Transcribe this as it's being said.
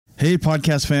Hey,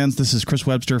 podcast fans, this is Chris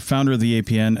Webster, founder of the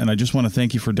APN, and I just want to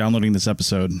thank you for downloading this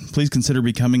episode. Please consider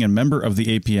becoming a member of the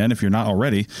APN if you're not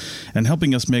already, and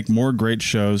helping us make more great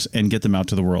shows and get them out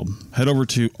to the world. Head over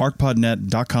to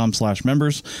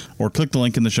arcpodnet.com/members or click the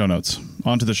link in the show notes.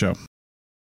 On to the show.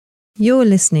 You're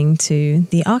listening to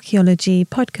the Archaeology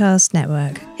Podcast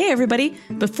Network. Hey everybody,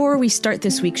 before we start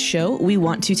this week's show, we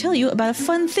want to tell you about a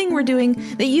fun thing we're doing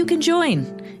that you can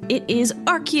join. It is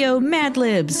Archeo Mad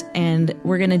Libs, and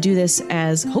we're going to do this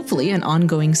as, hopefully, an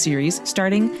ongoing series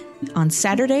starting on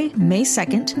Saturday, May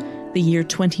 2nd, the year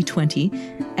 2020,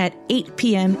 at 8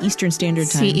 p.m. Eastern Standard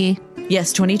Time. CE.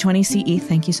 Yes, 2020 CE,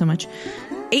 thank you so much.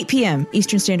 8 p.m.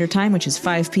 Eastern Standard Time, which is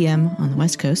 5 p.m. on the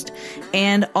West Coast.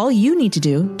 And all you need to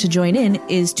do to join in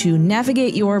is to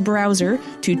navigate your browser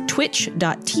to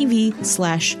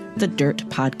twitch.tv/The Dirt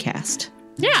Podcast.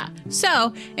 Yeah.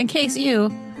 So, in case you,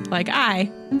 like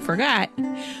I, forgot,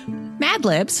 Mad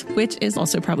Libs, which is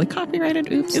also probably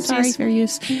copyrighted, sorry, fair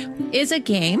use, is a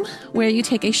game where you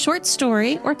take a short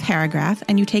story or paragraph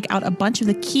and you take out a bunch of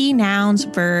the key nouns,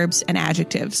 verbs, and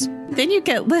adjectives. Then you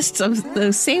get lists of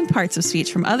those same parts of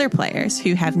speech from other players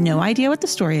who have no idea what the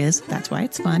story is. That's why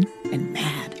it's fun and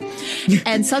mad.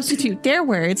 And substitute their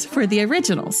words for the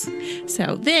originals.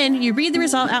 So then you read the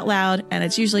result out loud, and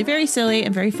it's usually very silly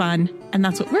and very fun. And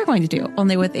that's what we're going to do,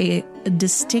 only with a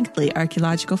distinctly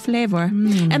archaeological flavor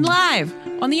and live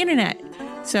on the internet.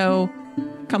 So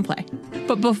come play.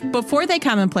 But before they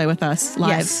come and play with us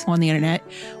live on the internet,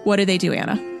 what do they do,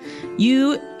 Anna?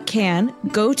 You can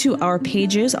go to our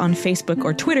pages on Facebook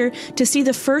or Twitter to see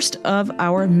the first of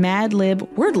our Mad Lib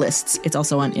word lists. It's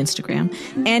also on Instagram.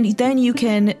 And then you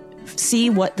can see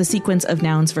what the sequence of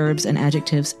nouns, verbs, and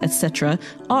adjectives, etc.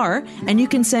 are, and you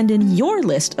can send in your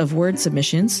list of word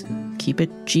submissions. Keep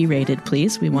it G-rated,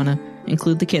 please. We want to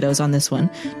include the kiddos on this one.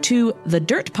 To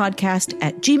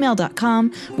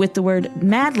thedirtpodcast@gmail.com with the word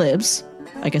Mad Libs,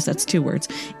 I guess that's 2 words,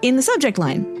 in the subject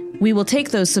line. We will take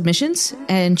those submissions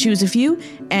and choose a few,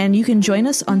 and you can join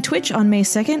us on Twitch on May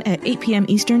 2nd at 8 p.m.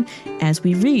 Eastern as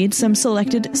we read some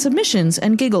selected submissions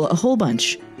and giggle a whole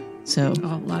bunch. So,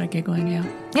 a lot of giggling, yeah.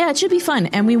 Yeah, it should be fun.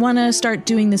 And we want to start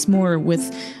doing this more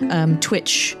with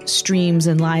Twitch streams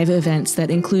and live events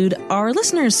that include our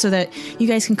listeners so that you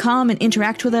guys can come and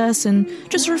interact with us and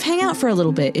just sort of hang out for a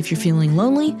little bit if you're feeling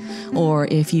lonely, or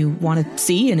if you want to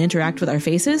see and interact with our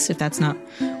faces, if that's not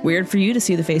weird for you to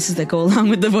see the faces that go along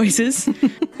with the voices.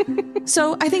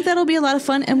 So I think that'll be a lot of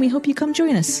fun, and we hope you come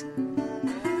join us.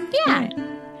 Yeah. All right.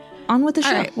 On with the show.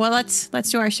 All right. Well, let's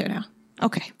do our show now.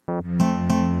 Okay.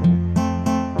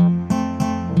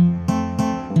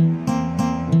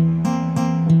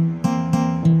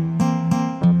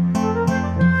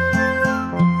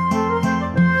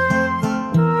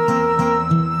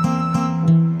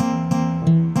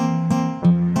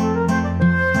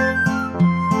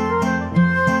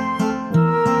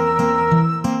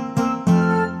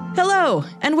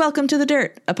 Welcome to The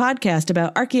Dirt, a podcast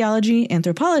about archaeology,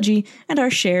 anthropology, and our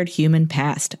shared human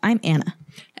past. I'm Anna.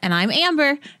 And I'm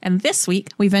Amber. And this week,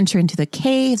 we venture into the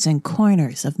caves and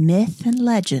corners of myth and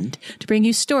legend to bring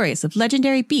you stories of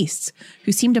legendary beasts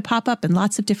who seem to pop up in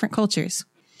lots of different cultures.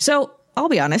 So, I'll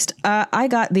be honest, I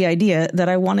got the idea that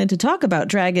I wanted to talk about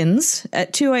dragons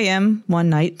at 2 a.m. one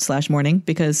night/morning,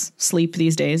 because sleep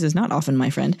these days is not often my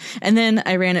friend. And then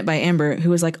I ran it by Amber, who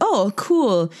was like, oh,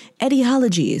 cool,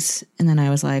 etiologies. And then I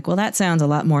was like, well, that sounds a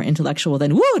lot more intellectual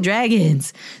than, woo,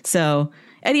 dragons. So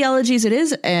etiologies it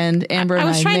is, and Amber and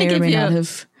I may or may not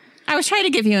have... I was trying to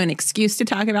give you an excuse to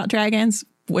talk about dragons,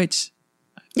 which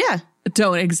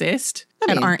don't exist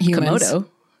and aren't humans. Komodo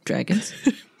dragons.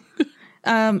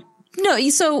 No,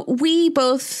 so we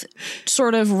both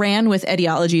sort of ran with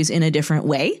etiologies in a different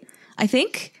way, I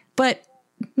think. But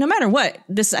no matter what,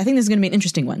 I think this is going to be an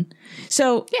interesting one.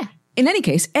 So, in any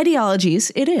case, etiologies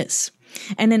it is.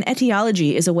 And an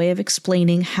etiology is a way of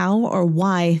explaining how or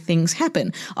why things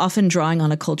happen, often drawing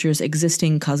on a culture's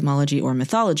existing cosmology or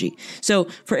mythology. So,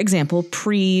 for example,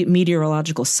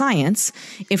 pre-meteorological science,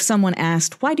 if someone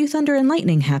asked, why do thunder and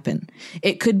lightning happen?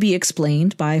 It could be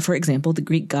explained by, for example, the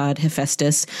Greek god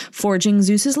Hephaestus forging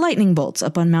Zeus's lightning bolts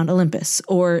up on Mount Olympus,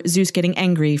 or Zeus getting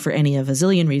angry for any of a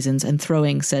zillion reasons and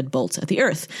throwing said bolts at the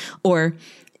earth, or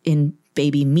in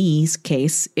baby me's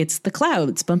case, it's the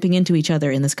clouds bumping into each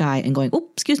other in the sky and going, oh,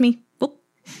 excuse me,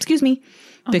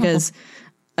 because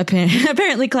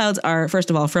apparently clouds are, first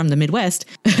of all, from the Midwest,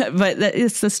 but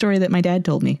it's the story that my dad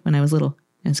told me when I was little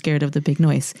and scared of the big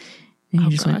noise. And he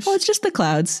just went, oh, it's just the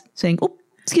clouds saying, oh,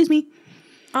 excuse me.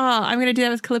 Oh, I'm going to do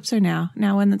that with Calypso now.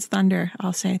 Now when it's thunder,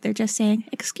 I'll say, they're just saying,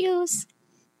 excuse.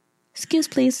 Excuse,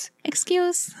 please.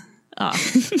 Excuse. Oh,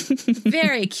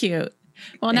 very cute.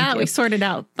 Well, now that we've sorted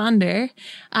out thunder,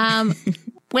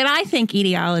 when I think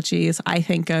etiologies, I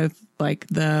think of like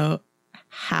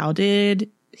how did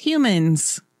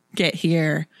humans get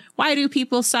here? Why do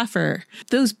people suffer?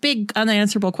 Those big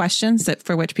unanswerable questions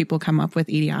for which people come up with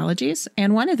etiologies.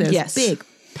 And one of those big,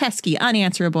 pesky,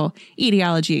 unanswerable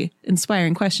etiology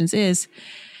inspiring questions is,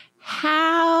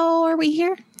 how are we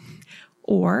here?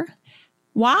 Or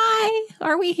why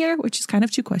are we here? Which is kind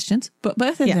of two questions, but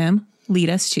both of them lead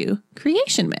us to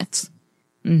creation myths.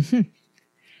 Mm-hmm.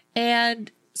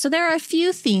 And so there are a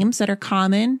few themes that are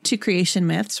common to creation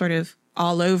myths, sort of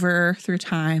all over through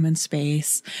time and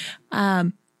space.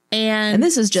 And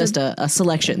this is just a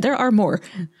selection. There are more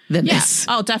than this.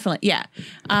 Oh, definitely. Yeah.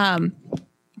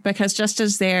 Because just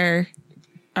as there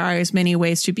are as many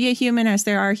ways to be a human as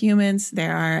there are humans,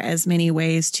 there are as many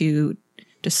ways to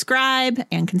describe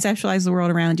and conceptualize the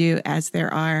world around you as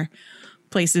there are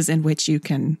places in which you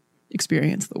can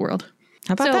experience the world.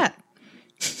 How about that?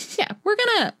 Yeah, we're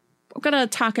gonna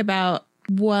talk about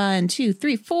 1, 2,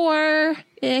 3,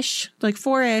 4-ish, like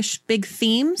 4-ish big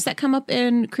themes that come up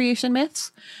in creation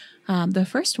myths. The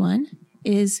first one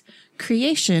is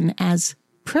creation as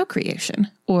procreation,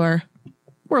 or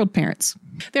world parents.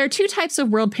 There are two types of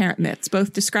world parent myths,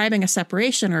 both describing a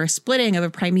separation or a splitting of a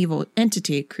primeval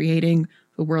entity, creating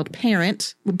the world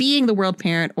parent, being the world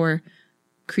parent, or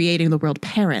creating the world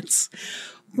parents.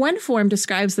 One form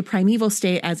describes the primeval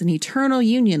state as an eternal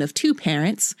union of two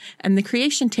parents, and the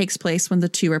creation takes place when the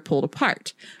two are pulled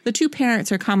apart. The two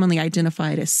parents are commonly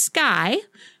identified as sky,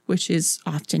 which is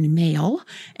often male,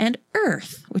 and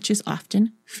earth, which is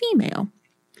often female.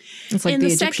 It's like the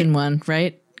Egyptian one,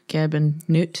 right? Geb and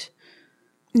Nut.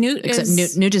 Nut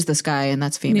is the sky, and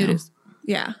that's female.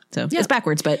 So it's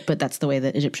backwards, but that's the way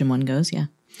the Egyptian one goes. Yeah.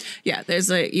 Yeah. There's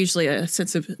usually a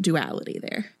sense of duality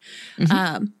there.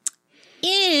 Mm-hmm.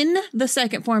 In the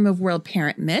second form of world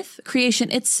parent myth,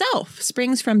 creation itself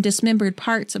springs from dismembered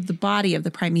parts of the body of the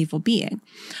primeval being.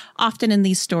 Often in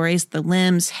these stories, the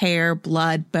limbs, hair,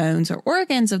 blood, bones, or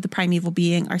organs of the primeval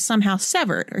being are somehow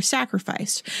severed or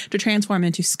sacrificed to transform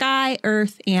into sky,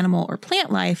 earth, animal, or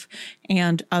plant life,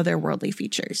 and other worldly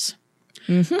features.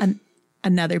 Mm-hmm.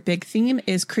 Another big theme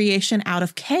is creation out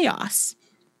of chaos.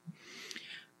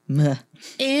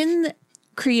 In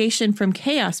creation from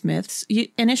chaos myths,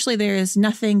 initially there is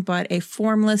nothing but a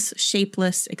formless,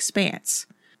 shapeless expanse.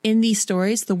 In these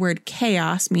stories, the word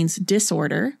chaos means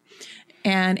disorder.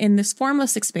 And in this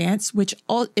formless expanse, which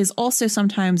is also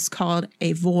sometimes called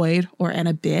a void or an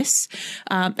abyss,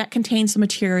 that contains the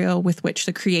material with which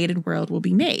the created world will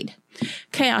be made.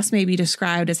 Chaos may be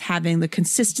described as having the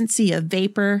consistency of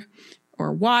vapor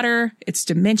or water. It's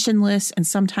dimensionless, and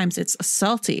sometimes it's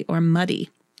salty or muddy.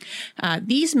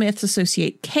 These myths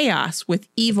associate chaos with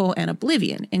evil and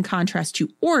oblivion, in contrast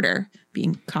to order,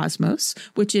 being cosmos,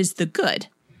 which is the good.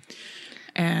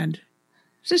 And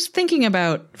just thinking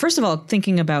about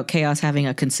chaos having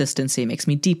a consistency makes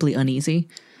me deeply uneasy.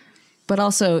 But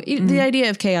also the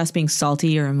idea of chaos being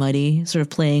salty or muddy, sort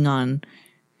of playing on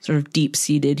sort of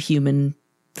deep-seated human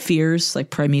fears,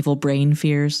 like primeval brain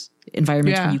fears.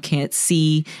 Environments where you can't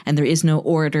see and there is no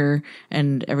order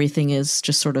and everything is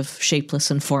just sort of shapeless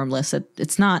and formless.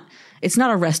 It's not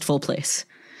a restful place.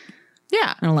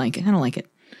 Yeah. I don't like it.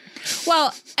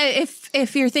 Well,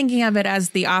 if you're thinking of it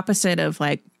as the opposite of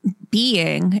like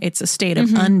being, it's a state of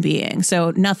unbeing.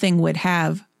 So nothing would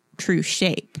have true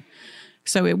shape.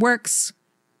 So it works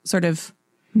sort of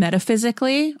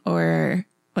metaphysically or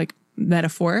like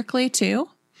metaphorically too.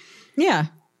 Yeah.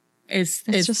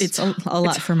 It's a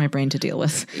lot for my brain to deal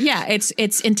with. Yeah, it's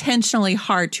intentionally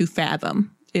hard to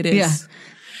fathom. It is.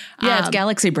 Yeah, it's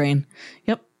galaxy brain.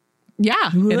 Yep.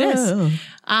 Yeah, Whoa. It is.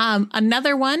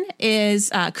 Another one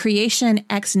is creation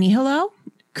ex nihilo,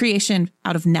 creation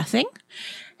out of nothing.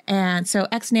 And so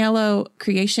ex nihilo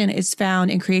creation is found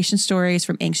in creation stories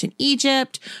from ancient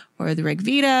Egypt or the Rig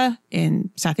Veda in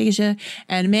South Asia,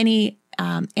 and many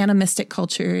animistic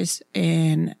cultures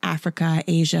in Africa,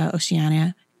 Asia,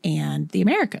 Oceania, and the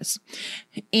Americas.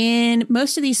 In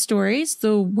most of these stories,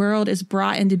 the world is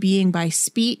brought into being by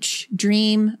speech,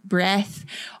 dream, breath,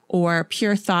 or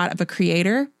pure thought of a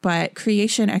creator, but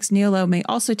creation ex nihilo may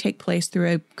also take place through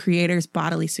a creator's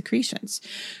bodily secretions.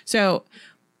 So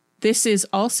this is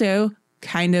also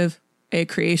kind of a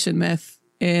creation myth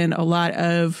in a lot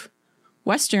of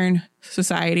Western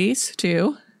societies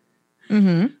too.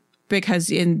 Mm-hmm. Because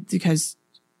in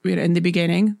the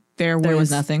beginning, there was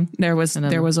nothing. There was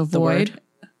a void,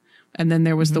 and then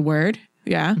there was the word.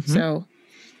 Yeah. Mm-hmm. So,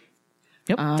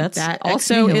 that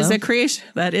also is a creation.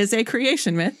 That is a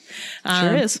creation myth.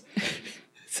 Sure is.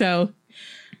 So,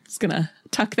 just gonna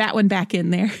tuck that one back in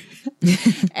there.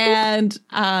 And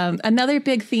another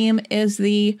big theme is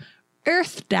the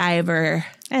earth diver.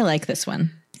 I like this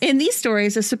one. In these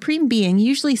stories, a supreme being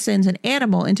usually sends an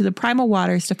animal into the primal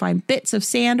waters to find bits of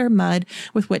sand or mud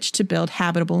with which to build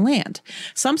habitable land.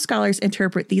 Some scholars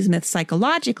interpret these myths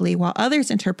psychologically, while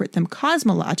others interpret them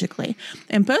cosmologically.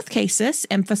 In both cases,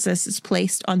 emphasis is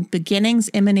placed on beginnings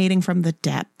emanating from the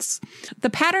depths. The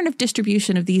pattern of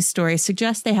distribution of these stories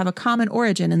suggests they have a common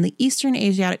origin in the Eastern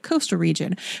Asiatic coastal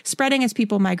region, spreading as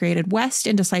people migrated west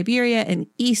into Siberia and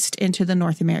east into the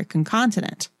North American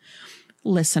continent.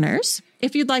 Listeners,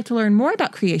 if you'd like to learn more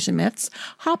about creation myths,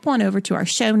 hop on over to our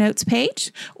show notes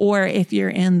page, or if you're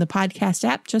in the podcast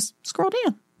app, just scroll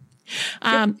down.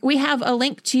 We have a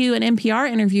link to an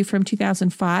NPR interview from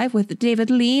 2005 with David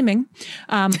Leeming,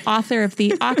 author of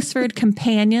the Oxford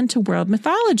Companion to World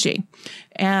Mythology.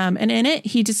 And in it,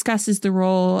 he discusses the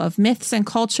role of myths and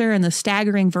culture and the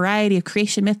staggering variety of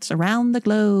creation myths around the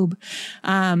globe.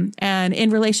 And in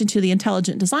relation to the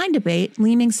intelligent design debate,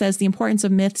 Leeming says the importance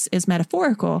of myths is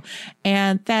metaphorical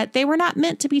and that they were not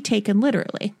meant to be taken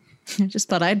literally. I just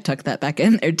thought I'd tuck that back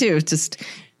in there too.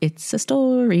 It's a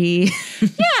story.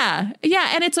 Yeah.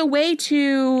 And it's a way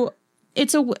to,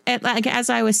 like, as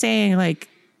I was saying, like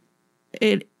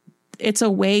it's a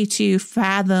way to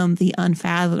fathom the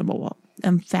unfathomable.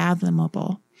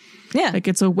 Yeah. Like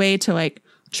it's a way to like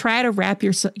try to wrap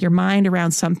your mind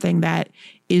around something that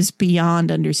is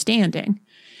beyond understanding.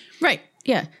 Right.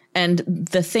 Yeah. And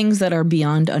the things that are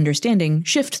beyond understanding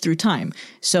shift through time.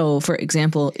 So, for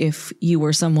example, if you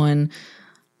were someone,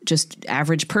 just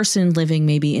average person living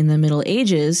maybe in the Middle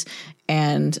Ages,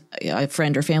 and a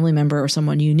friend or family member or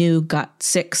someone you knew got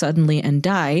sick suddenly and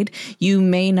died, you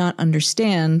may not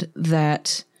understand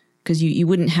that because you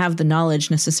wouldn't have the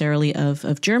knowledge necessarily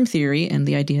of germ theory and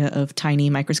the idea of tiny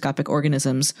microscopic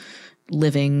organisms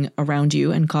living around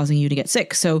you and causing you to get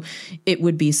sick. So it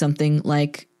would be something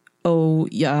like,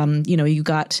 you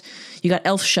got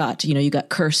elf shot, you got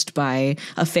cursed by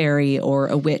a fairy or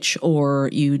a witch, or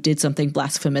you did something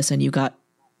blasphemous and you got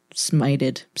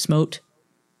smote.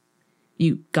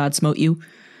 God smote you.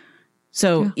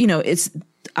 So, it's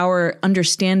our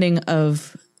understanding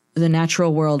of the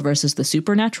natural world versus the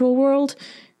supernatural world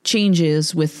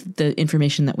changes with the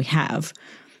information that we have.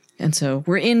 And so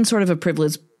we're in sort of a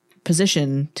privileged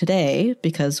position today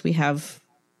because we have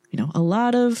a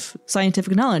lot of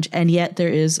scientific knowledge, and yet there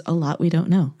is a lot we don't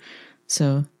know.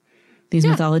 So these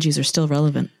mythologies are still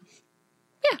relevant.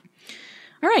 Yeah.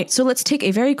 All right. So let's take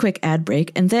a very quick ad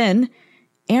break. And then,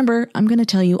 Amber, I'm going to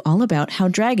tell you all about how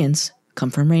dragons come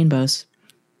from rainbows.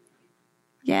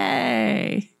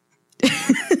 Yay.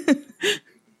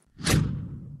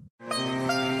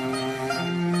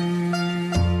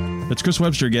 It's Chris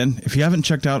Webster again. If you haven't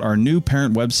checked out our new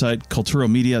parent website,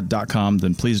 kulturomedia.com,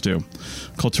 then please do.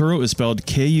 Kulturo is spelled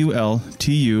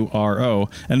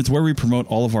Kulturo, and it's where we promote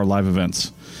all of our live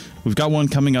events. We've got one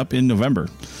coming up in November.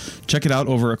 Check it out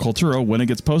over at Kulturo when it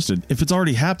gets posted. If it's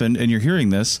already happened and you're hearing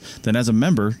this, then as a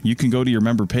member, you can go to your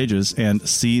member pages and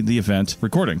see the event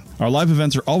recording. Our live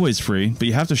events are always free, but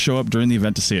you have to show up during the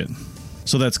event to see it.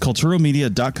 So that's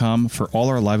kulturomedia.com for all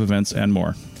our live events and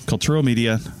more.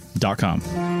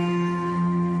 kulturomedia.com.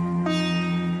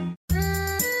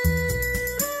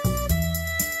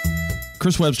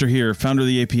 Chris Webster here, founder of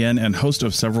the APN and host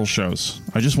of several shows.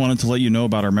 I just wanted to let you know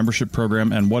about our membership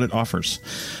program and what it offers.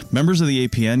 Members of the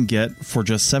APN get, for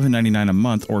just $7.99 a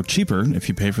month, or cheaper if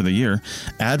you pay for the year,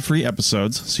 ad-free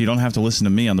episodes so you don't have to listen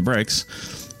to me on the breaks,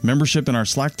 membership in our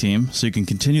Slack team so you can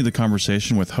continue the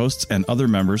conversation with hosts and other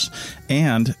members,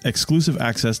 and exclusive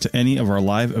access to any of our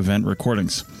live event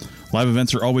recordings. Live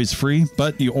events are always free,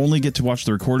 but you only get to watch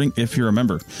the recording if you're a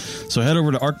member. So head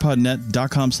over to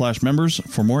arcpodnet.com/members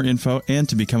for more info and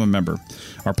to become a member.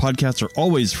 Our podcasts are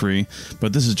always free,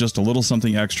 but this is just a little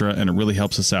something extra and it really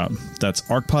helps us out. That's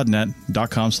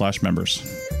arcpodnet.com/members.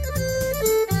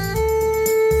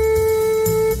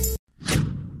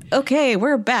 Okay,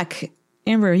 we're back.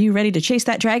 Amber, are you ready to chase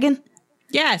that dragon?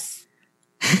 Yes.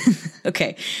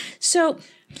 Okay, so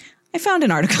I found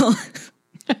an article.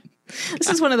 This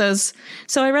is one of those.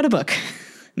 So I read a book.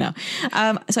 No.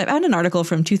 So I found an article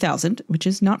from 2000, which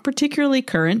is not particularly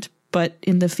current, but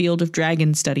in the field of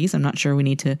dragon studies, I'm not sure we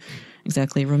need to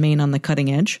exactly remain on the cutting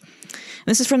edge.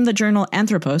 This is from the journal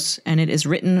Anthropos, and it is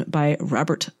written by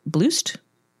Robert Blust,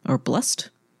 or Blust.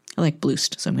 I like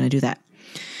Blust, so I'm going to do that.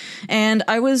 And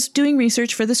I was doing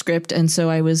research for the script, and so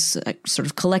I was sort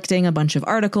of collecting a bunch of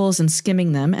articles and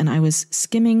skimming them, and I was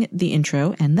skimming the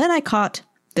intro, and then I caught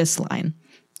this line.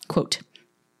 Quote,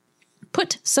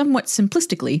 Put somewhat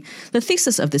simplistically, the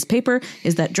thesis of this paper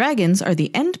is that dragons are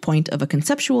the end point of a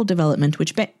conceptual development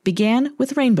which began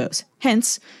with rainbows.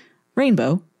 Hence,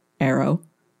 rainbow, arrow,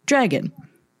 dragon.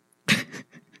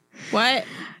 What?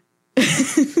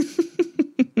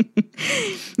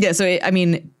 Yeah, so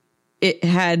it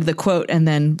had the quote, and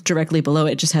then directly below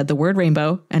it just had the word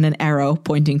rainbow and an arrow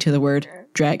pointing to the word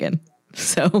dragon.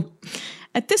 So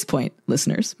at this point,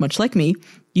 listeners, much like me,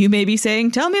 you may be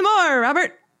saying, "Tell me more,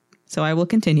 Robert." So I will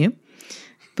continue.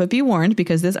 But be warned,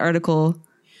 because this article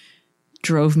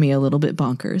drove me a little bit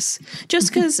bonkers. Just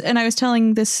because, and I was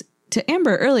telling this to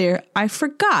Amber earlier, I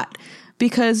forgot,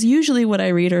 because usually what I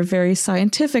read are very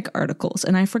scientific articles.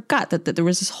 And I forgot that there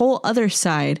was this whole other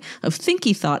side of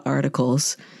thinky thought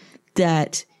articles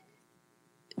that,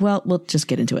 well, we'll just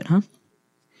get into it, huh?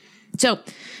 So,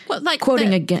 well, like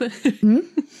quoting again.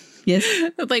 Yes.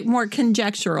 Like more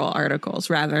conjectural articles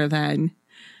rather than.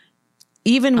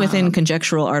 Even within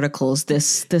conjectural articles,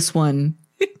 this one's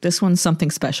something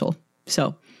special.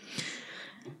 So,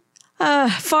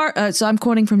 so I'm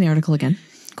quoting from the article again.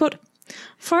 Quote,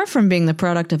 "Far from being the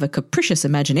product of a capricious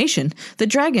imagination, the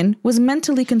dragon was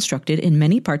mentally constructed in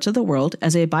many parts of the world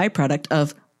as a byproduct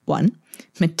of 1.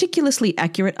 Meticulously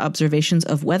accurate observations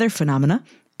of weather phenomena,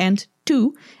 and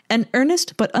 2. An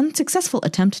earnest but unsuccessful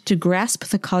attempt to grasp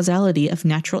the causality of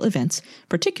natural events,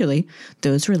 particularly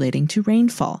those relating to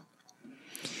rainfall.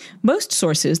 Most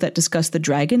sources that discuss the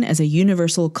dragon as a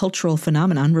universal cultural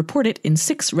phenomenon report it in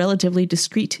 6 relatively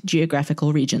discrete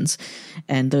geographical regions.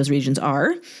 And those regions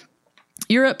are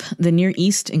Europe, the Near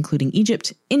East, including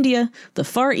Egypt, India, the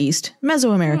Far East,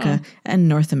 Mesoamerica, and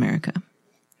North America.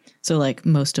 So like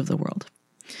most of the world.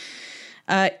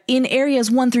 In areas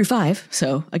 1 through 5,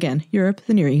 so again, Europe,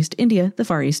 the Near East, India, the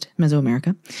Far East,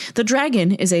 Mesoamerica, the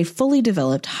dragon is a fully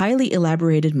developed, highly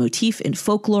elaborated motif in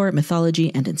folklore,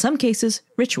 mythology, and in some cases,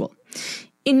 ritual.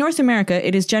 In North America,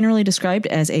 it is generally described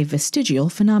as a vestigial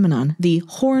phenomenon, the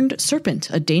horned serpent,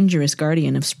 a dangerous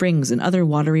guardian of springs and other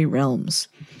watery realms.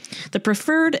 The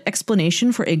preferred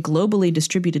explanation for a globally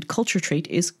distributed culture trait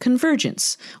is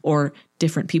convergence, or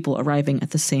different people arriving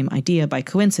at the same idea by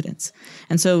coincidence.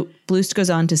 And so Blust goes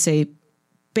on to say,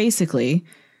 basically,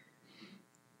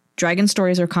 dragon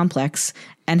stories are complex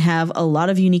and have a lot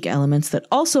of unique elements that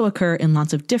also occur in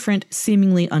lots of different,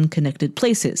 seemingly unconnected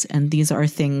places. And these are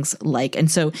things like, and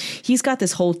so he's got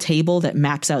this whole table that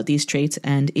maps out these traits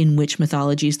and in which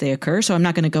mythologies they occur. So I'm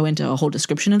not going to go into a whole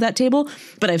description of that table,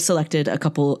 but I've selected a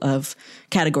couple of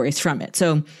categories from it.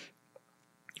 So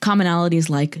commonalities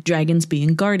like dragons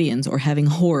being guardians or having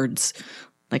hordes,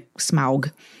 like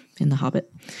Smaug in The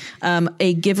Hobbit.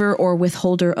 A giver or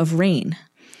withholder of rain,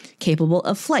 capable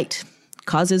of flight,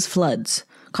 causes floods,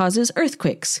 causes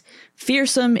earthquakes,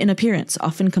 fearsome in appearance,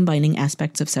 often combining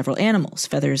aspects of several animals,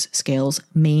 feathers, scales,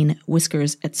 mane,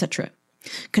 whiskers, etc.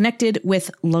 Connected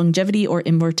with longevity or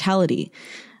immortality,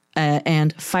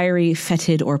 and fiery,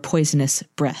 fetid, or poisonous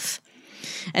breath.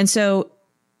 And so,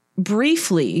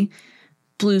 briefly,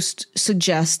 Blust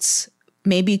suggests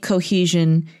maybe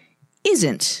cohesion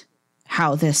isn't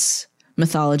how this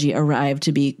mythology arrived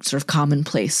to be sort of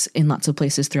commonplace in lots of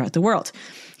places throughout the world.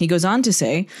 He goes on to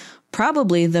say,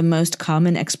 probably the most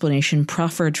common explanation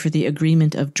proffered for the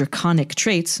agreement of draconic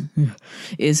traits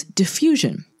is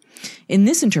diffusion. In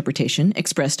this interpretation,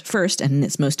 expressed first and in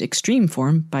its most extreme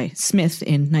form by Smith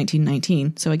in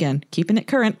 1919, so again, keeping it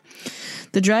current,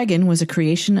 the dragon was a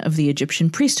creation of the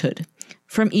Egyptian priesthood.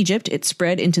 From Egypt, it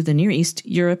spread into the Near East,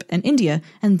 Europe, and India,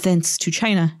 and thence to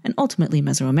China, and ultimately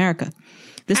Mesoamerica.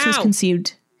 This was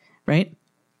conceived, right?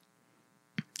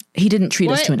 He didn't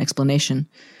treat us to an explanation.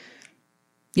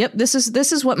 Yep, this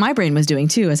is what my brain was doing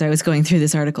too as I was going through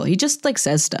this article. He just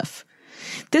says stuff.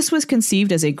 This was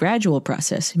conceived as a gradual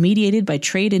process mediated by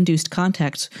trade-induced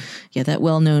contacts, that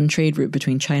well-known trade route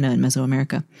between China and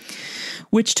Mesoamerica,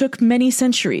 which took many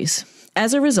centuries.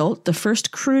 As a result, the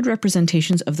first crude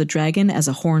representations of the dragon as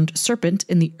a horned serpent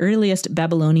in the earliest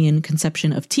Babylonian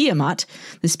conception of Tiamat,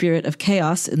 the spirit of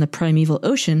chaos in the primeval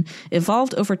ocean,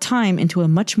 evolved over time into a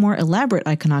much more elaborate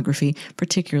iconography,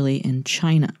 particularly in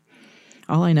China.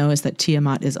 All I know is that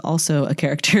Tiamat is also a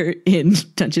character in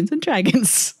Dungeons &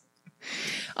 Dragons.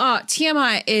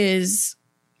 Tiamat is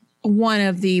one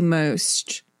of the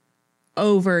most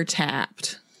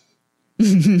overtapped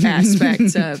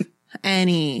aspects of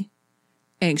any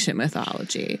ancient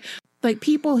mythology. Like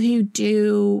people who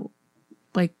do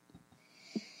like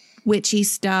witchy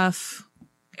stuff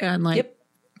and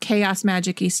chaos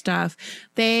magic-y stuff,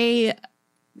 they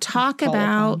talk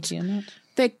about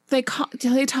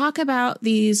they talk about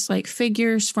these like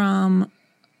figures from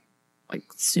like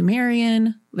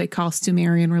Sumerian, they call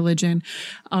Sumerian religion,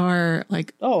 or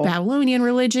like Babylonian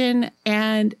religion.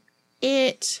 And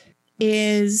it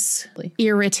is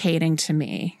irritating to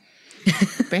me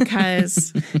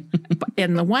because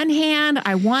in the one hand,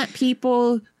 I want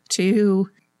people to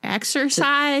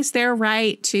exercise their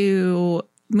right to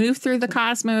move through the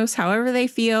cosmos however they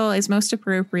feel is most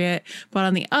appropriate. But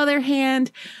on the other hand,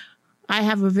 I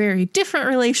have a very different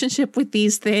relationship with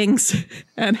these things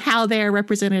and how they are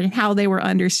represented and how they were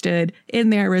understood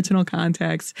in their original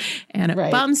context. And it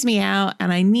bums me out.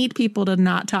 And I need people to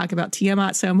not talk about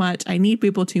Tiamat so much. I need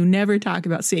people to never talk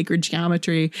about sacred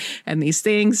geometry and these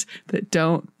things that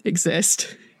don't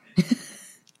exist.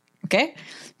 Okay.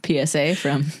 PSA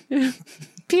from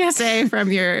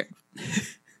your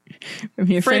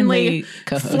friendly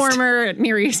co-host. Former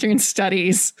Near Eastern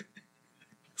Studies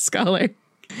scholar.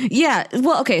 Yeah.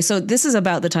 Well, okay. So this is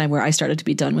about the time where I started to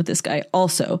be done with this guy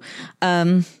also.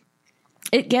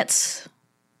 It gets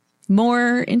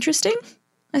more interesting,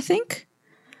 I think.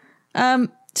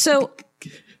 So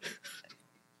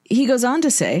he goes on to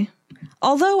say,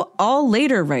 although all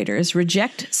later writers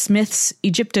reject Smith's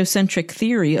Egyptocentric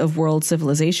theory of world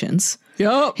civilizations,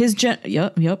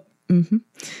 mm-hmm.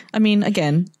 I mean,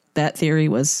 again, that theory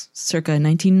was circa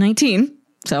 1919.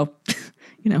 So,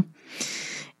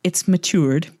 it's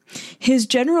matured. His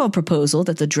general proposal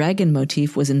that the dragon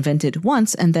motif was invented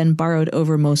once and then borrowed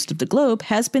over most of the globe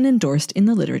has been endorsed in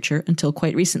the literature until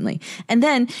quite recently. And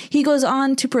then he goes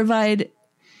on to provide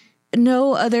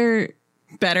no other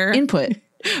better input.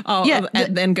 And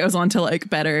then goes on to like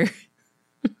better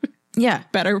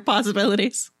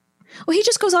possibilities. Well, he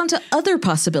just goes on to other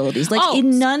possibilities. Like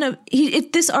in none of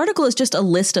this article is just a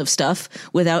list of stuff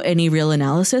without any real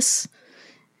analysis.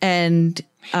 And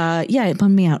it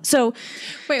bummed me out. So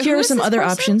here are some other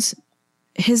options.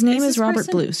 His name is Robert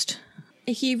Blust.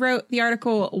 He wrote the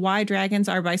article, Why Dragons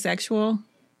Are Bisexual.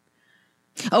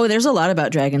 Oh, there's a lot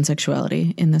about dragon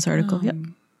sexuality in this article. Yep.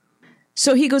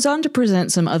 So he goes on to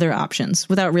present some other options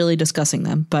without really discussing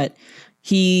them. But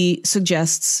he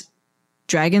suggests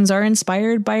dragons are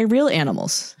inspired by real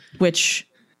animals, which...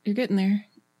 You're getting there.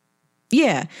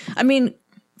 Yeah. I mean,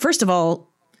 first of all,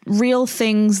 real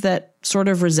things that sort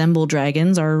of resemble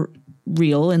dragons are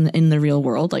real in the real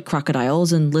world, like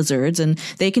crocodiles and lizards, and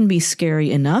they can be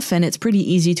scary enough. And it's pretty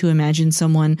easy to imagine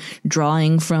someone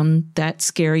drawing from that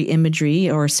scary imagery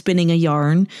or spinning a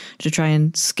yarn to try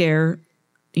and scare,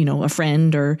 a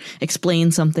friend or explain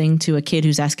something to a kid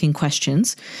who's asking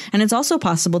questions. And it's also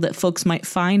possible that folks might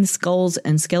find skulls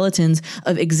and skeletons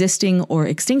of existing or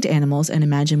extinct animals and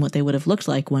imagine what they would have looked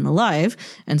like when alive.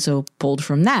 And so pulled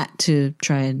from that to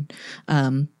try and,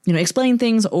 explain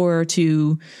things or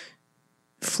to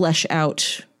flesh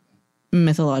out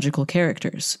mythological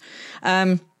characters.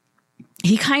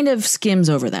 He kind of skims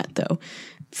over that, though.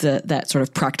 That sort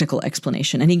of practical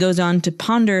explanation. And he goes on to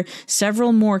ponder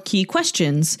several more key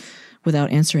questions without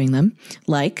answering them,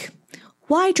 like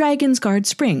why dragons guard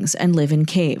springs and live in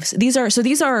caves. These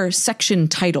are section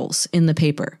titles in the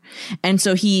paper. And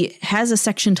so he has a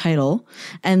section title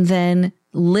and then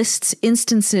lists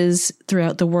instances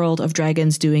throughout the world of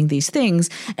dragons doing these things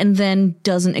and then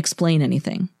doesn't explain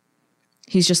anything.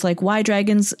 He's just like, why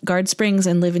dragons guard springs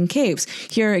and live in caves?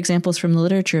 Here are examples from the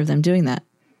literature of them doing that.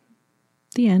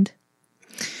 The end.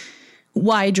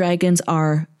 Why dragons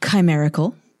are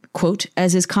chimerical. Quote,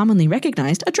 as is commonly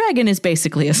recognized, a dragon is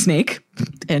basically a snake.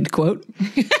 End quote.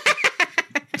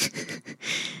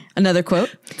 Another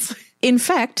quote. In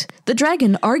fact, the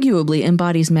dragon arguably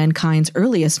embodies mankind's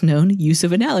earliest known use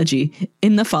of analogy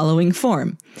in the following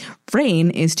form.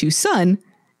 Rain is to sun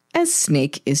as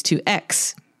snake is to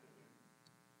X.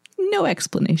 No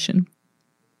explanation.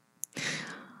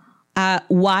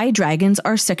 Why dragons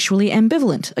are sexually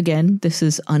ambivalent. Again, this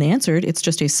is unanswered. It's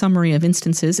just a summary of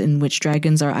instances in which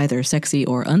dragons are either sexy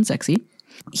or unsexy.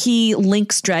 He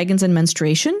links dragons and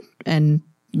menstruation and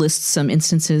lists some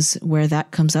instances where that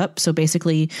comes up. So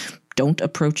basically, don't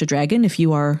approach a dragon if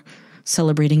you are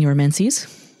celebrating your menses.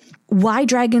 Why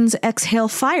dragons exhale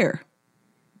fire.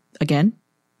 Again,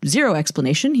 zero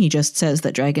explanation. He just says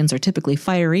that dragons are typically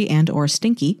fiery and or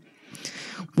stinky.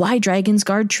 Why dragons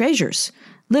guard treasures.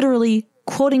 Literally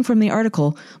quoting from the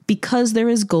article, because there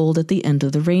is gold at the end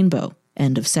of the rainbow.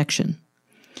 End of section.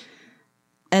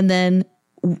 And then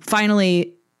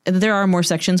finally, there are more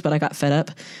sections, but I got fed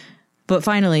up. But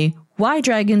finally, why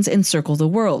dragons encircle the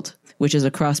world, which is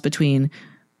a cross between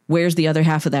where's the other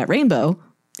half of that rainbow,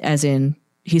 as in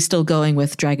he's still going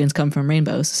with dragons come from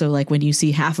rainbows. So like when you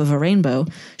see half of a rainbow,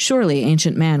 surely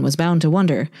ancient man was bound to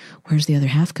wonder, where's the other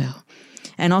half go?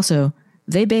 And also,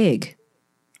 they beg.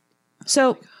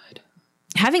 So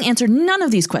Having answered none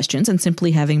of these questions and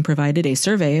simply having provided a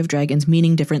survey of dragons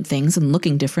meaning different things and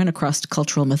looking different across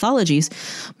cultural mythologies,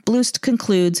 Blust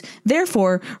concludes,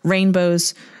 therefore,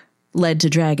 rainbows led to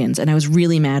dragons. And I was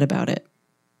really mad about it.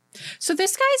 So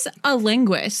this guy's a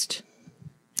linguist.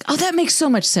 Oh, that makes so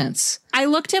much sense. I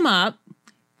looked him up,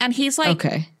 and he's like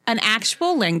an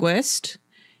actual linguist.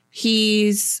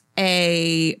 He's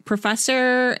a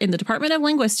professor in the Department of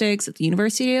Linguistics at the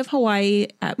University of Hawaii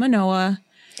at Manoa.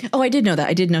 Oh, I did know that.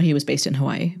 I did know he was based in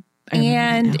Hawaii.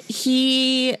 And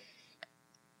he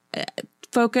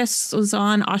focuses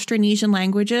on Austronesian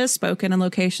languages spoken in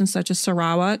locations such as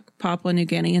Sarawak, Papua New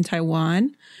Guinea, and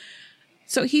Taiwan.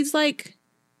 So he's like...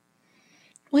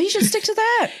 Well, you should stick to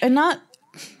that and not...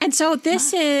 And so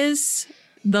this is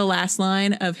the last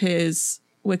line of his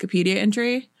Wikipedia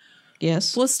entry.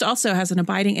 Yes. Blust also has an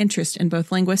abiding interest in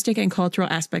both linguistic and cultural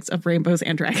aspects of rainbows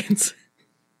and dragons.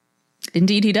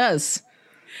 Indeed, he does.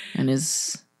 And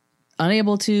is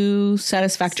unable to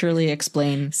satisfactorily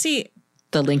explain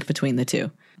the link between the two.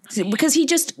 Because he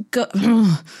just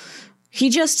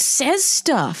says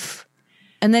stuff.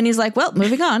 And then he's like, well,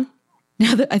 moving on.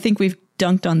 Now that I think we've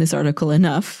dunked on this article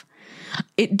enough,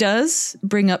 it does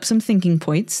bring up some thinking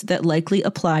points that likely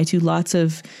apply to lots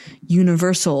of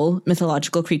universal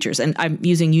mythological creatures. And I'm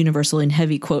using universal in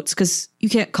heavy quotes because you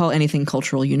can't call anything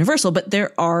cultural universal, but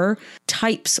there are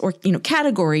types or,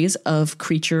 categories of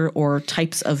creature or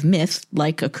types of myth,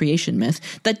 like a creation myth,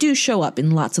 that do show up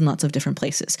in lots and lots of different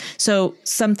places. So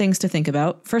some things to think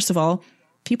about. First of all,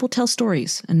 people tell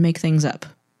stories and make things up.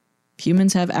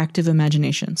 Humans have active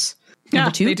imaginations.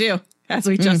 Number two, they do, as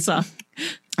we just saw.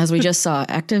 As we just saw,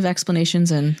 active explanations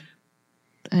and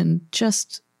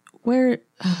just where...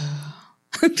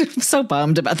 I'm so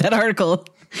bummed about that article.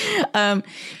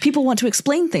 People want to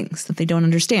explain things that they don't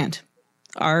understand.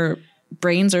 Our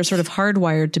brains are sort of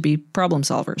hardwired to be problem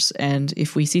solvers. And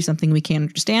if we see something we can't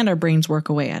understand, our brains work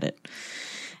away at it.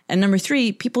 And number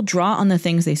three, people draw on the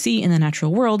things they see in the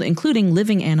natural world, including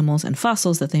living animals and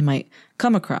fossils that they might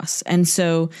come across. And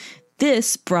so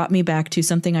this brought me back to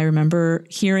something I remember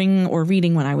hearing or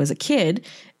reading when I was a kid,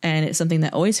 and it's something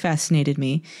that always fascinated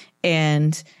me.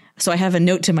 And so I have a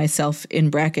note to myself in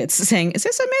brackets saying, is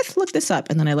this a myth? Look this up.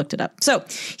 And then I looked it up. So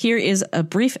here is a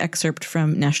brief excerpt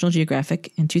from National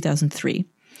Geographic in 2003.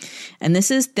 And this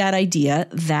is that idea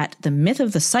that the myth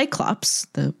of the Cyclops,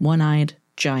 the one-eyed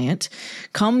giant,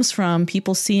 comes from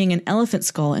people seeing an elephant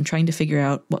skull and trying to figure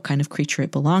out what kind of creature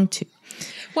it belonged to.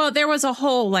 Well, there was a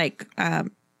whole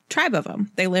tribe of them.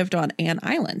 They lived on an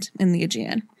island in the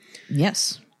Aegean.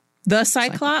 Yes. The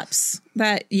Cyclops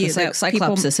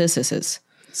Cyclopses.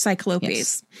 Cyclopes.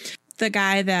 Yes. The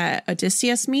guy that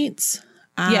Odysseus meets.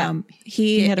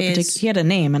 He had a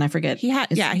name and I forget. He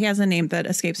has a name that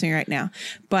escapes me right now.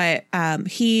 But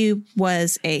he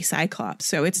was a Cyclops.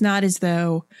 So it's not as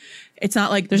though it's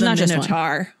not like there's the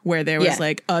Minotaur where there was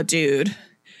like a dude.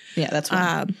 Yeah, that's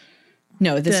one.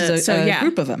 No, this is a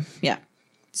group of them. Yeah.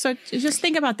 So just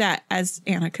think about that as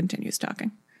Anna continues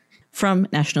talking. From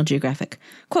National Geographic.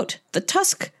 Quote, the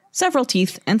tusk, several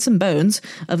teeth, and some bones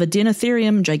of a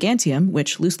Dinotherium giganteum,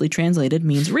 which loosely translated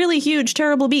means really huge,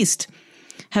 terrible beast,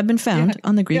 have been found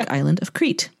on the Greek island of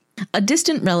Crete. A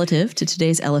distant relative to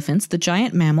today's elephants, the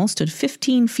giant mammal stood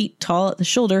 15 feet tall at the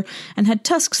shoulder and had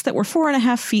tusks that were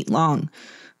 4.5 feet long.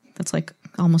 That's like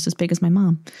almost as big as my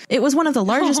mom. It was one of the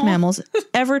largest mammals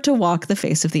ever to walk the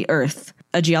face of the earth.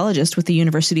 A geologist with the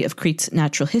University of Crete's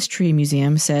Natural History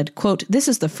Museum said, quote, this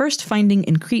is the first finding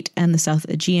in Crete and the South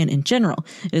Aegean in general.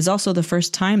 It is also the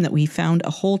first time that we found a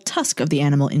whole tusk of the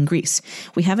animal in Greece.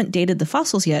 We haven't dated the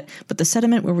fossils yet, but the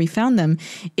sediment where we found them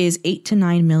is 8 to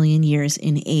 9 million years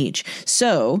in age.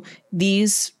 So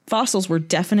these fossils were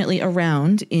definitely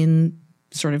around in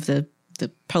sort of the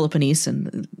Peloponnese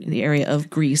and the area of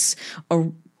Greece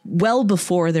well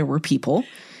before there were people.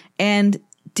 And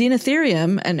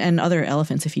Dinotherium and other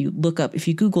elephants, if you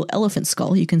Google elephant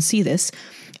skull, you can see this.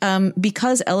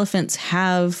 Because elephants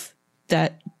have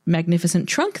that magnificent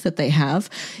trunk that they have,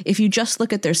 if you just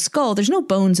look at their skull, there's no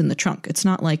bones in the trunk. It's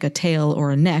not like a tail or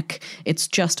a neck. It's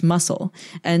just muscle.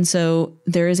 And so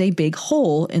there is a big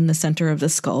hole in the center of the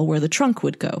skull where the trunk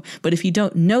would go. But if you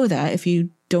don't know that, if you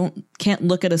can't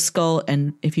look at a skull,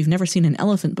 and if you've never seen an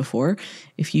elephant before,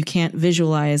 if you can't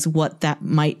visualize what that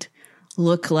might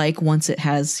look like once it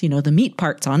has, the meat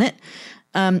parts on it,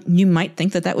 you might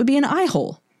think that would be an eye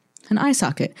hole, an eye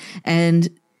socket. And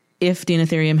if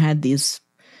Dinotherium had these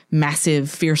massive,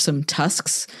 fearsome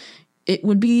tusks, it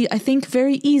would be, I think,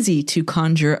 very easy to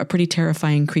conjure a pretty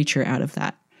terrifying creature out of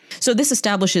that. So this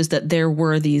establishes that there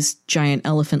were these giant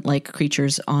elephant-like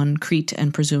creatures on Crete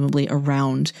and presumably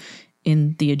around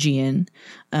in the Aegean.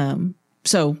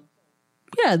 So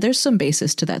yeah, there's some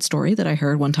basis to that story that I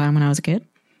heard one time when I was a kid.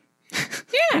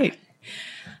 Yeah. Right.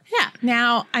 Yeah.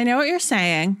 Now, I know what you're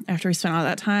saying after we spent all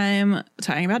that time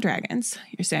talking about dragons.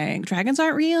 You're saying dragons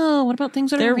aren't real. What about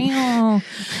things that are real?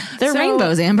 They're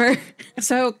rainbows, Amber.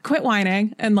 So quit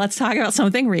whining and let's talk about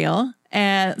something real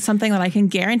and something that I can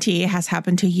guarantee has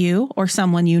happened to you or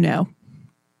someone you know.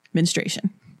 Menstruation.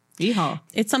 Yeehaw.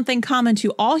 It's something common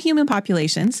to all human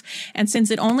populations. And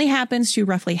since it only happens to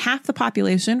roughly half the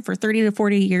population for 30 to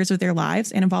 40 years of their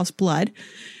lives and involves blood,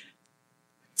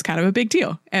 it's kind of a big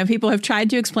deal. And people have tried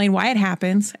to explain why it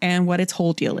happens and what its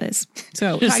whole deal is.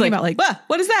 So just talking about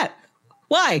what is that?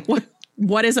 Why?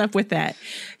 What is up with that?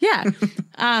 Yeah.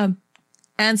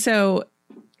 And so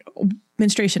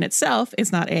menstruation itself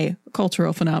is not a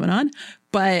cultural phenomenon,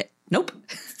 but nope.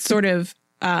 Sort of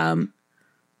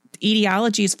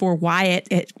etiologies for why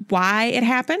it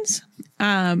happens,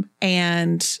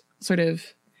 and sort of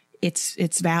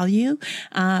its value.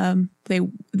 They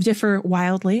differ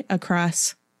wildly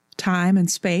across time and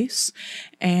space,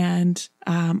 and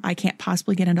I can't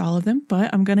possibly get into all of them,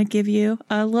 but I'm going to give you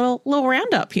a little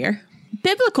roundup here.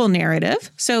 Biblical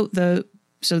narrative. So the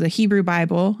Hebrew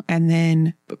Bible, and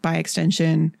then by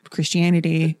extension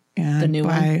Christianity, and the new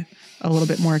by one. A little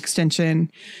bit more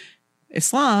extension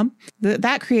Islam.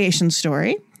 That creation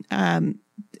story. And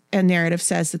narrative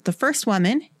says that the first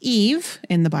woman, Eve,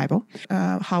 in the Bible,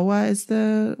 Hawa is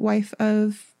the wife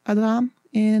of Adam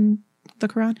in the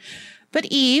Quran. But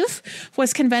Eve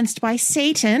was convinced by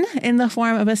Satan in the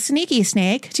form of a sneaky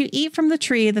snake to eat from the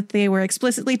tree that they were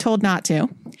explicitly told not to.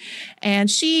 And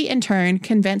she, in turn,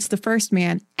 convinced the first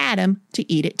man, Adam,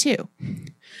 to eat it too.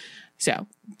 So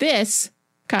this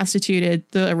constituted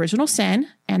the original sin,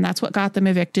 and that's what got them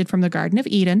evicted from the Garden of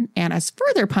Eden. And as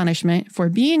further punishment for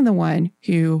being the one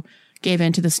who gave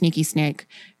in to the sneaky snake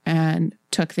and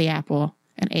took the apple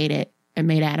and ate it and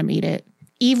made Adam eat it,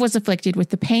 Eve was afflicted with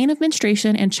the pain of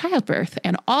menstruation and childbirth,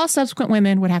 and all subsequent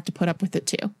women would have to put up with it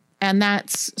too. And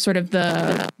that's sort of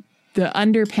the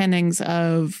underpinnings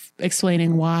of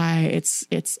explaining why it's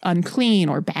unclean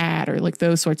or bad, or like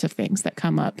those sorts of things that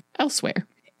come up elsewhere.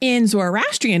 In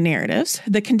Zoroastrian narratives,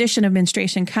 the condition of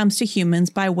menstruation comes to humans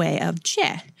by way of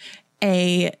Je,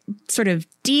 a sort of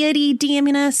deity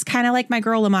demoness, kind of like my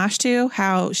girl Lamashtu,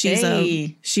 how she's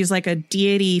like a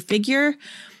deity figure,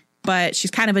 but she's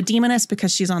kind of a demoness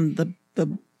because she's on the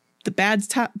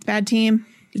bad team.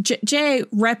 Je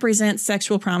represents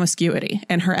sexual promiscuity,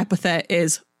 and her epithet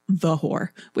is the whore,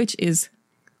 which is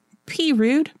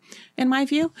rude in my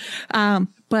view.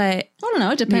 But I don't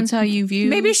know. It depends how you view.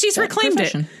 Maybe she's reclaimed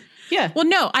profession. It. Yeah. Well,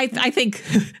 no, I think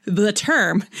the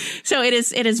term. So it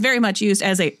is very much used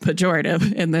as a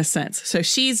pejorative in this sense. So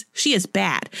she is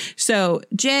bad. So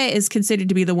Je is considered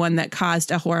to be the one that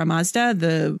caused Ahura Mazda,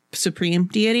 the supreme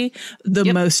deity,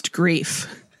 the most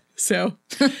grief. So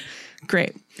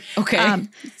great. Okay.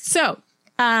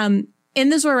 In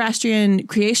the Zoroastrian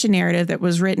creation narrative that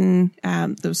was written,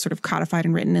 that was sort of codified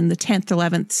and written in the 10th,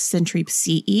 11th century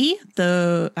CE,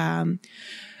 the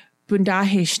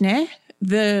Bundaheshne,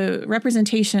 the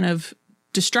representation of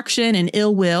destruction and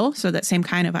ill will, so that same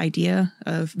kind of idea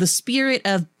of the spirit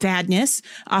of badness,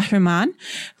 Ahriman,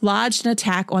 lodged an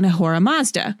attack on Ahura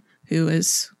Mazda, who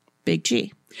is Big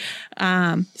G.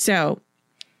 So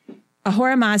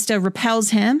Ahura Mazda repels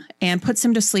him and puts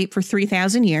him to sleep for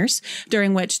 3,000 years,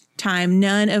 during which time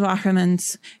none of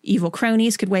Ahriman's evil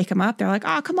cronies could wake him up. They're like,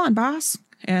 oh, come on, boss.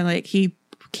 And like, he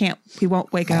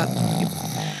won't wake up.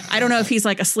 I don't know if he's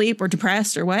like asleep or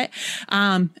depressed or what.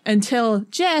 Until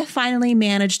Je finally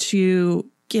managed to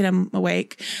get him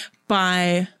awake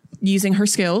by using her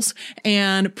skills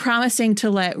and promising to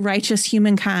let righteous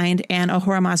humankind and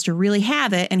Ahura Mazda really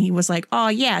have it. And he was like, oh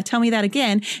yeah, tell me that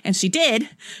again. And she did.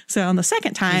 So on the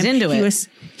second time,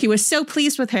 he was so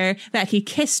pleased with her that he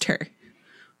kissed her.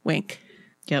 Wink.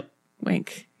 Yep.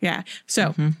 Wink. Yeah.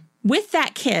 So with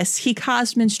that kiss, he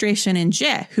caused menstruation in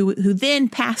Je, who then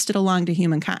passed it along to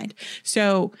humankind.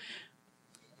 So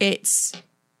he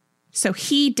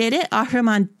did it.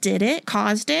 Ahriman did it,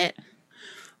 caused it.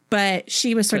 But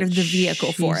she was sort of the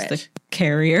vehicle for it. The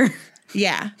carrier.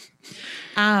 Yeah.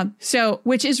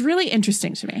 Which is really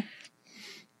interesting to me.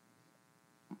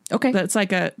 Okay. That's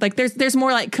there's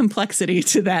more like complexity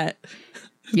to that.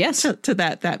 Yes. to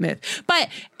that myth. But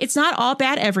it's not all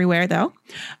bad everywhere though.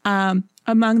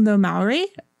 Among the Maori,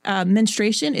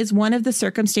 menstruation is one of the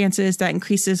circumstances that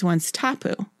increases one's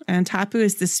tapu. And tapu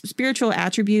is this spiritual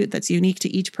attribute that's unique to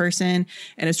each person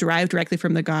and is derived directly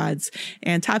from the gods.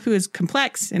 And tapu is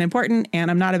complex and important,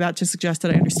 and I'm not about to suggest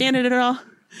that I understand it at all.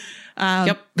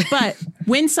 But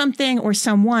when something or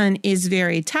someone is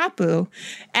very taboo,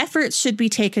 efforts should be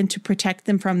taken to protect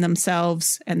them from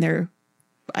themselves and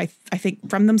I think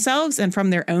from themselves and from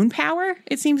their own power,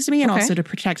 it seems to me, and also to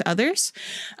protect others.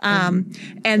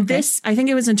 This, I think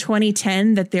it was in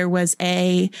 2010 that there was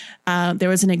an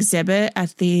exhibit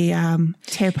at the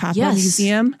Teopapa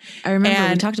Museum. I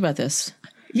remember we talked about this.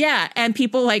 Yeah. And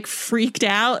people like freaked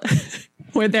out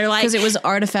where they're like, because it was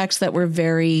artifacts that were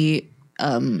very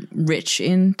rich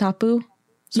in tapu.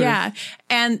 Yeah.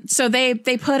 And so they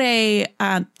put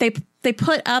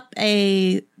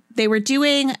they were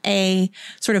doing a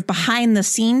sort of behind the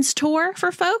scenes tour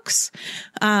for folks.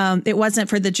 It wasn't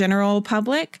for the general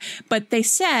public, but they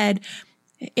said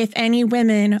if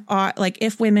women are, was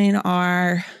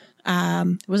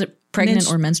it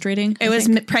pregnant or menstruating? It was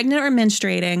pregnant or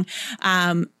menstruating.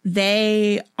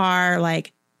 They are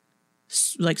like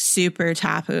super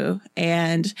tapu,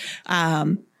 and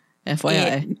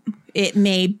FYI. It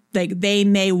may they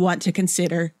may want to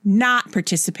consider not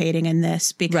participating in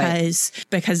this because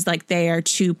like they are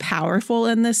too powerful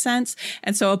in this sense.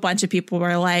 And so a bunch of people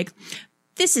were like,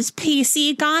 this is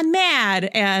PC gone mad.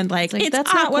 And like it's that's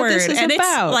awkward. Not what this is and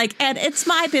about. It's like, and it's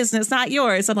my business, not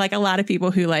yours. And like a lot of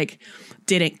people who like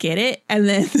didn't get it. And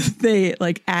then they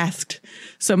like asked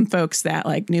some folks that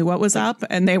like knew what was up.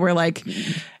 And they were like,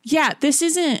 yeah, this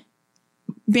isn't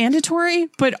mandatory,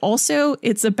 but also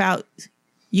it's about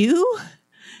you.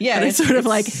 Yeah. And it's sort of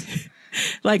like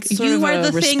you are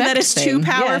the thing that is too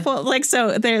powerful. Yeah. Like,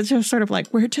 so they're just sort of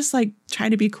like, we're just like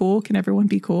trying to be cool. Can everyone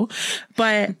be cool?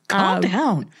 But calm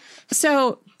down.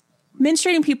 So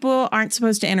menstruating people aren't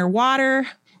supposed to enter water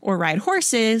or ride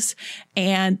horses.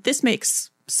 And this makes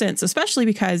sense, especially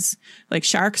because like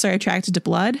sharks are attracted to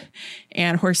blood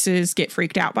and horses get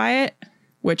freaked out by it,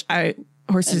 which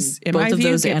horses, in my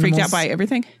view, get freaked out by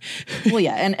everything. Well,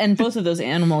 yeah. And both of those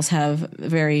animals have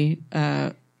very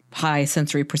high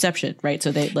sensory perception, right?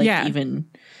 So they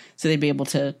so they'd be able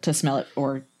to smell it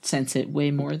or sense it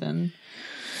way more than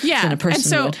a person and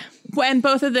so would. When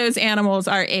both of those animals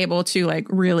are able to like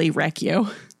really wreck you.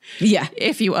 Yeah.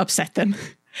 If you upset them.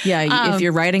 Yeah. If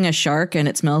you're riding a shark and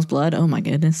it smells blood, oh my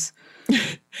goodness.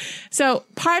 So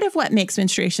part of what makes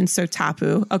menstruation so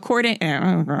taboo, according to a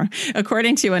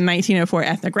 1904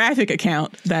 ethnographic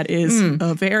account that is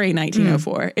a very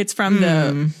 1904, it's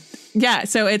from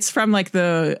so it's from like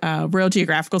the Royal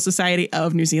Geographical Society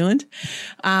of New Zealand.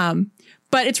 But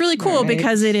it's really cool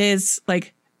because it is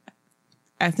like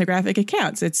ethnographic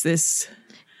accounts. It's this.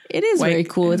 It is very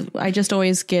cool. I just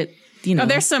always get,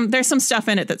 there's some stuff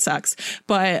in it that sucks.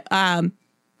 But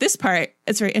this part,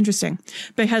 it's very interesting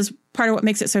because part of what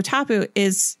makes it so taboo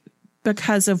is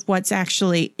because of what's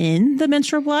actually in the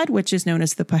menstrual blood, which is known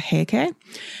as the paheke.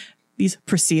 These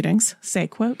proceedings say,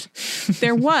 quote,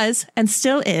 there was and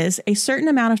still is a certain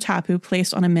amount of tapu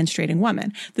placed on a menstruating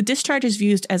woman. The discharge is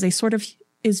viewed as a sort of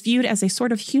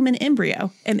human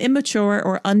embryo, an immature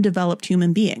or undeveloped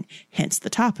human being, hence the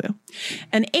tapu.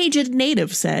 An aged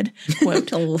native said, quote,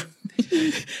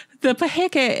 the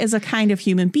paheke is a kind of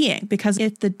human being because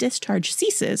if the discharge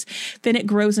ceases, then it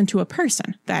grows into a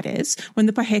person. That is, when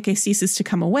the paheke ceases to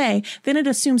come away, then it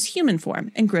assumes human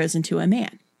form and grows into a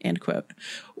man, end quote.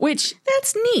 Which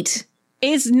that's neat.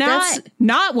 Is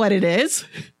not what it is.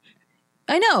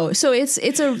 I know. So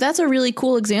that's a really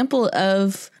cool example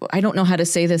of, I don't know how to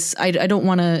say this. I don't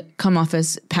want to come off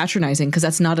as patronizing because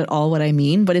that's not at all what I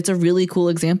mean, but it's a really cool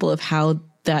example of how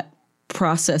that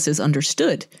process is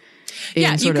understood.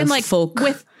 Yeah, you can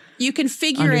you can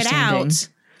figure it out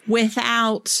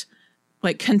without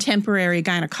like contemporary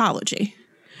gynecology.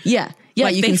 Yeah. Yeah,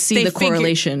 like you can see the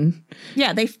correlation.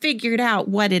 They figured out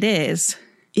what it is.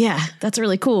 Yeah, that's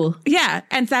really cool. Yeah,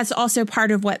 and that's also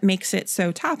part of what makes it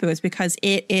so tapu is because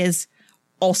it is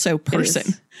also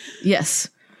person. Yes.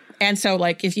 And so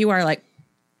like if you are like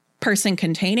person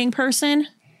containing person,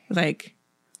 like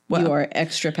you are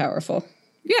extra powerful.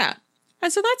 Yeah.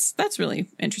 And so that's really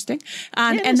interesting.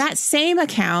 And that same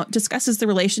account discusses the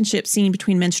relationship seen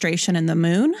between menstruation and the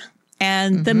moon.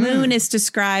 And the moon is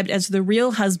described as the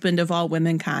real husband of all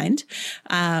womankind.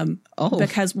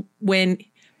 Because when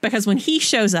he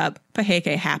shows up,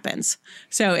 paheke happens.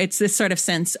 So it's this sort of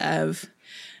sense of,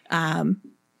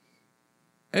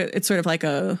 it's sort of like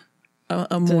a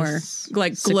more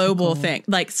like global thing.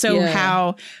 Like,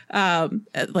 how,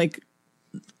 like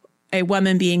a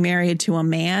woman being married to a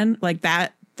man, like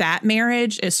that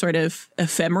marriage is sort of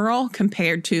ephemeral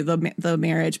compared to the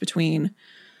marriage between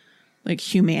like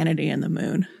humanity and the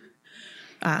moon.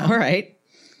 All right.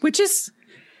 Which is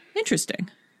interesting.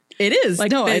 It is.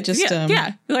 Like, no, like,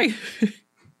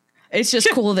 It's just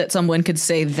cool that someone could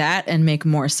say that and make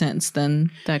more sense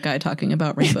than that guy talking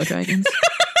about rainbow dragons.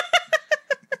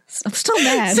 I'm still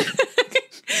mad.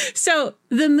 So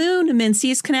the Moon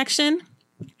Menses connection,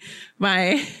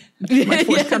 my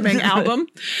forthcoming album,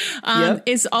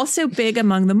 is also big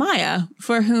among the Maya,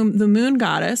 for whom the moon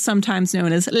goddess, sometimes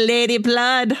known as Lady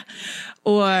Blood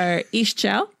or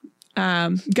Ixchel,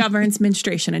 governs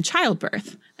menstruation and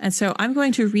childbirth. And so I'm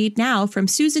going to read now from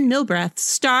Susan Milbrath's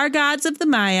Star Gods of the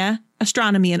Maya,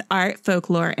 Astronomy and Art,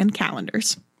 Folklore, and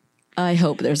Calendars. I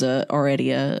hope there's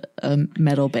already a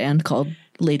metal band called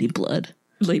Lady Blood.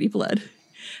 Lady Blood.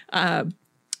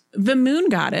 The moon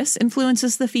goddess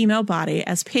influences the female body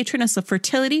as patroness of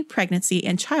fertility, pregnancy,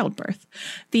 and childbirth.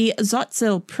 The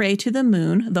Tzotzil pray to the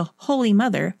moon, the Holy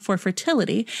Mother, for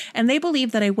fertility, and they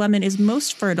believe that a woman is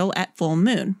most fertile at full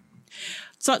moon.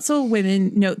 Tzotzil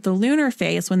women note the lunar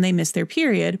phase when they miss their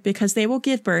period because they will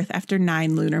give birth after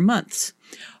 9 lunar months.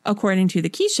 According to the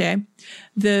Quiche,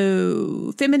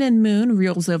 the feminine moon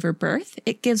rules over birth.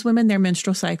 It gives women their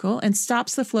menstrual cycle and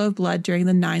stops the flow of blood during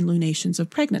the 9 lunations of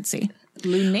pregnancy.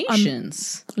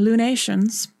 Lunations.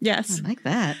 Lunations, yes. I like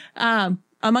that.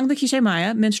 Among the Quiche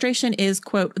Maya, menstruation is,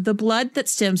 quote, the blood that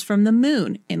stems from the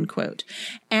moon, end quote.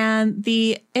 And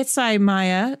the Itzai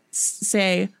Maya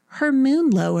say her moon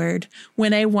lowered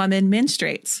when a woman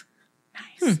menstruates.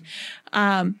 Nice.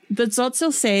 The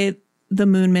Tzotzil say the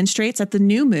moon menstruates at the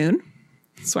new moon.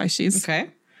 That's why she's... Okay.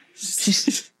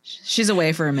 She's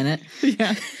away for a minute.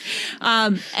 Yeah.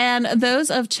 And those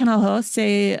of Chinaho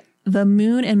say the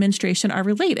moon and menstruation are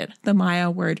related. The Maya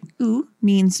word u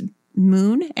means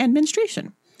moon and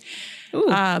menstruation. Ooh.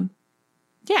 Yeah.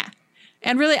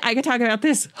 And really, I could talk about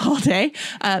this all day,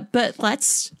 but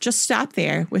let's just stop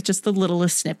there with just the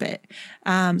littlest snippet.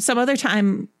 Some other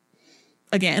time,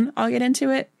 again, I'll get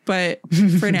into it, but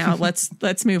for now,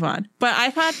 let's move on. But I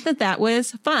thought that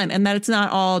was fun, and that it's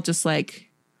not all just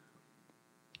like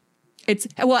it's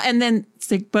and then it's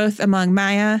like both among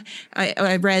Maya.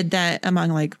 I read that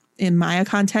among like in Maya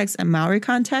context and Maori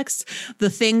context, the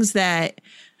things that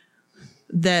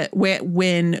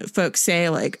when folks say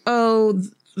like, oh,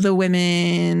 the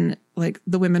women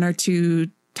are too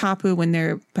tapu when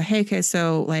they're paheke,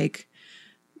 so like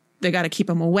they got to keep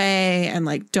them away and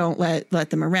like don't let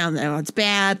them around. Oh, it's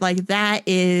bad. Like that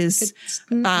is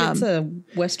it's a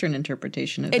Western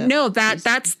interpretation of that. No,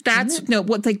 that's no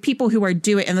what like people who are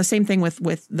doing, and the same thing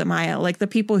with the Maya, like the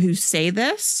people who say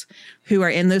this, who are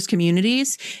in those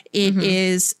communities, it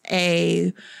is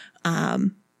an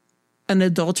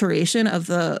adulteration of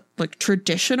the like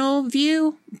traditional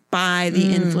view by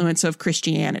the influence of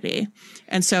Christianity.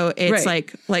 And so it's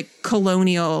like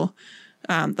colonial,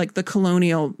 like the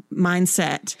colonial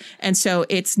mindset. And so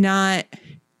it's not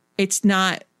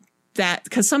that,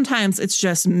 because sometimes it's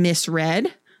just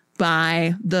misread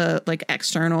by the like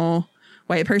external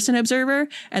white person observer.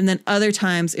 And then other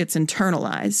times it's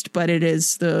internalized, but it is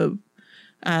so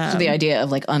the idea of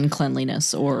like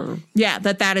uncleanliness or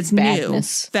that is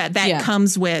badness. New that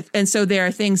comes with, and so there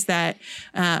are things that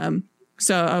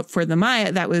so for the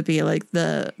Maya that would be like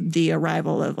the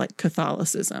arrival of like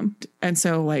Catholicism, and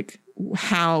so like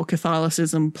how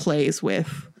Catholicism plays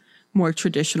with more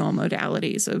traditional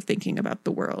modalities of thinking about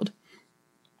the world.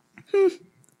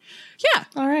 Yeah.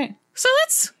 All right. So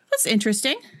that's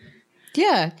interesting.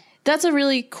 Yeah. That's a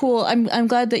really cool. I'm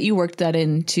glad that you worked that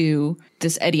into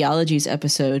this Etiologies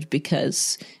episode,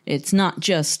 because it's not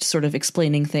just sort of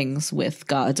explaining things with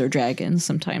gods or dragons.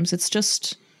 Sometimes it's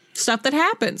just stuff that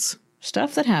happens.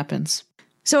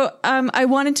 So I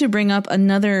wanted to bring up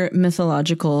another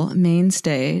mythological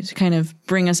mainstay to kind of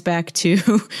bring us back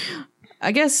to,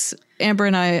 I guess Amber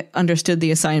and I understood the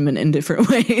assignment in different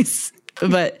ways,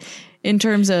 but in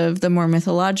terms of the more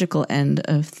mythological end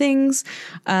of things,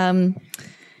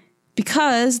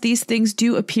 because these things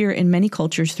do appear in many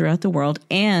cultures throughout the world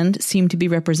and seem to be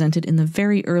represented in the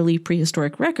very early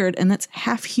prehistoric record, and that's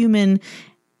half human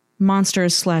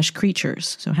monsters /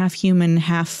 creatures. So half human,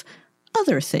 half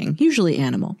other thing, usually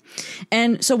animal.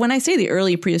 And so when I say the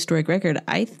early prehistoric record,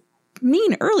 I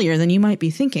mean earlier than you might be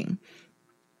thinking.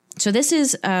 So this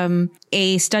is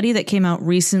a study that came out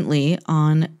recently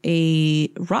on a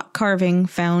rock carving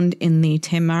found in the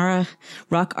Temara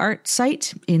rock art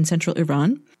site in central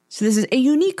Iran. So this is a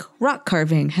unique rock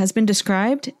carving, has been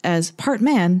described as part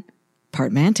man,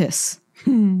 part mantis.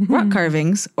 Rock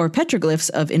carvings, or petroglyphs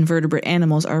of invertebrate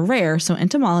animals, are rare, so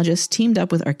entomologists teamed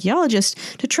up with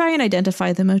archaeologists to try and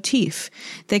identify the motif.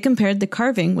 They compared the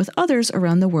carving with others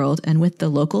around the world and with the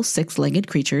local 6-legged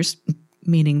creatures,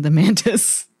 meaning the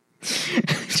mantis,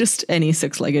 just any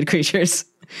 6-legged creatures,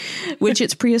 which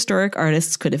its prehistoric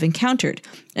artists could have encountered.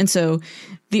 And so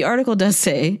the article does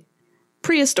say,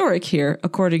 Prehistoric here,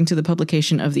 according to the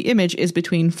publication of the image, is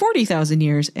between 40,000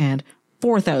 years and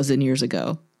 4,000 years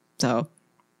ago. So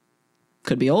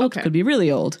could be old, could be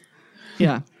really old.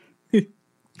 Yeah.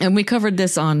 And we covered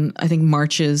this on, I think,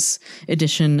 March's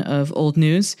edition of Old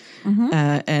News.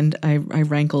 And I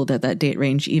rankled at that date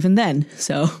range even then.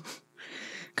 So,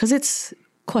 because it's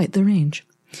quite the range.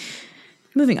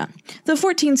 Moving on. The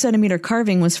 14-centimeter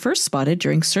carving was first spotted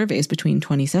during surveys between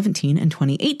 2017 and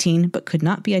 2018, but could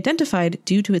not be identified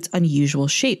due to its unusual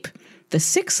shape. The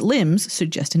 6 limbs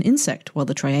suggest an insect, while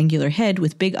the triangular head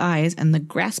with big eyes and the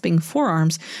grasping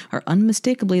forearms are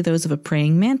unmistakably those of a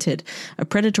praying mantid, a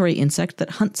predatory insect that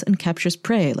hunts and captures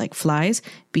prey like flies,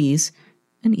 bees,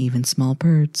 and even small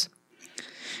birds.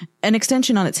 An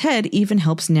extension on its head even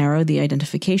helps narrow the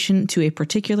identification to a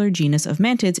particular genus of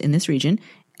mantids in this region,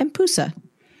 Empusa.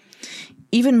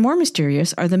 Even more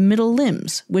mysterious are the middle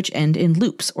limbs, which end in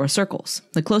loops or circles.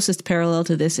 The closest parallel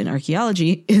to this in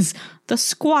archaeology is the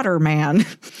squatter man,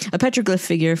 a petroglyph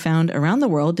figure found around the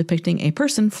world depicting a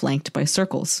person flanked by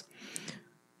circles.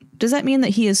 Does that mean that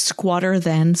he is squatter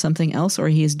than something else, or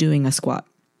he is doing a squat?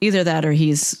 Either that or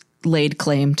he's laid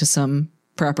claim to some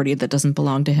property that doesn't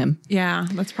belong to him. Yeah,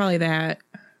 that's probably that.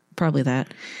 Probably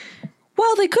that.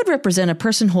 While they could represent a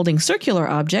person holding circular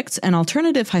objects, an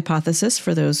alternative hypothesis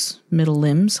for those middle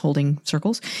limbs holding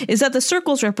circles is that the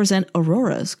circles represent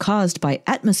auroras caused by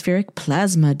atmospheric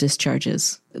plasma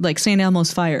discharges, like St.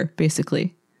 Elmo's fire,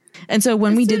 basically. And so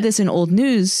when we did this in Old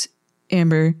News,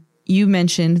 Amber, you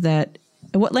mentioned that,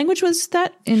 what language was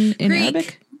that in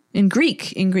Arabic? In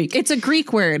Greek. It's a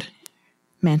Greek word.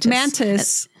 Mantis.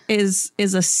 Mantis is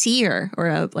a seer or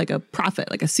a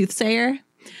prophet, like a soothsayer.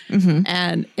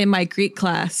 And in my Greek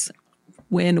class,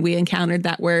 when we encountered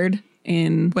that word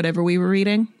in whatever we were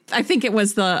reading, I think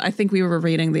we were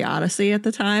reading the Odyssey at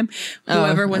the time.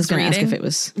 Whoever was reading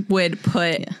would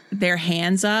put their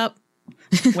hands up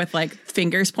with like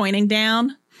fingers pointing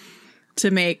down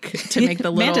to make the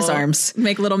little mantis arms,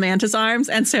 make little mantis arms.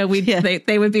 And so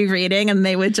they would be reading and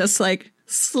they would just like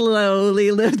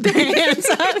slowly lift their hands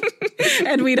up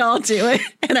and we'd all do it.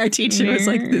 And our teacher was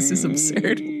like, this is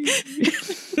absurd.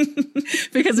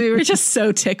 Because we were just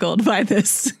so tickled by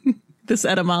this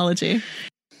etymology.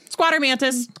 Squatter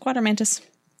mantis. All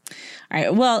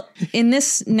right. Well, in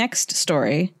this next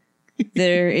story,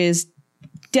 there is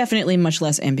definitely much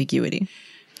less ambiguity.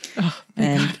 Oh,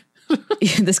 and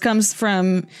this comes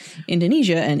from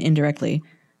Indonesia and indirectly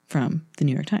from the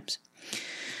New York Times.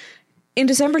 In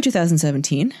December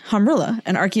 2017, Hamrullah,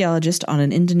 an archaeologist on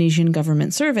an Indonesian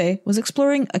government survey, was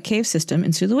exploring a cave system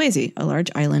in Sulawesi, a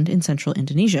large island in central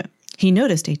Indonesia. He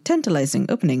noticed a tantalizing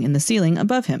opening in the ceiling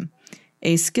above him.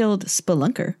 A skilled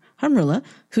spelunker, Hamrullah,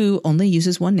 who only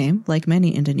uses one name, like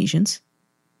many Indonesians,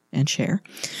 and share,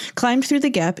 climbed through the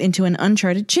gap into an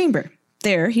uncharted chamber.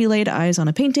 There, he laid eyes on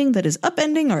a painting that is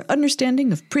upending our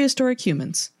understanding of prehistoric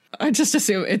humans. I just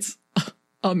assume it's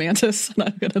a mantis, and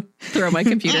I'm going to throw my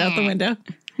computer out the window.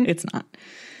 It's not.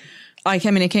 I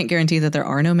mean, I can't guarantee that there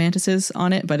are no mantises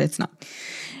on it, but it's not.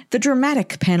 The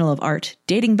dramatic panel of art,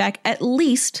 dating back at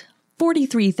least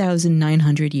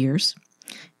 43,900 years,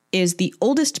 is the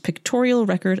oldest pictorial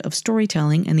record of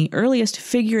storytelling and the earliest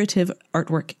figurative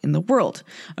artwork in the world,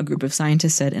 a group of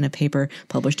scientists said in a paper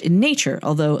published in Nature,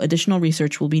 although additional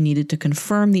research will be needed to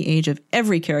confirm the age of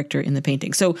every character in the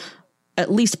painting. So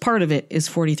at least part of it is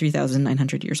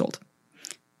 43,900 years old.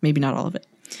 Maybe not all of it.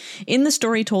 In the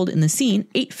story told in the scene,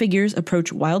 8 figures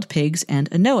approach wild pigs and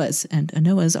anoas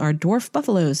are dwarf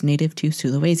buffaloes native to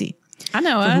Sulawesi.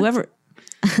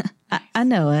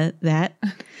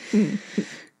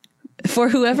 For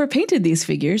whoever painted these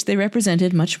figures, they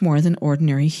represented much more than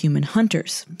ordinary human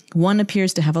hunters. One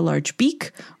appears to have a large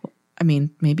beak. I mean,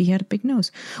 maybe he had a big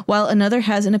nose. While another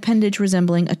has an appendage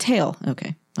resembling a tail.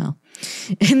 Okay, well.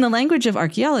 In the language of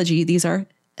archaeology, these are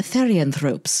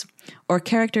therianthropes, or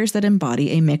characters that embody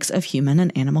a mix of human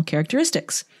and animal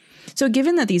characteristics. So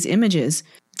given that these images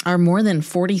are more than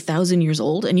 40,000 years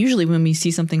old, and usually when we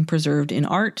see something preserved in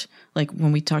art, like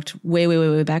when we talked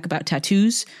way back about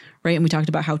tattoos, right? And we talked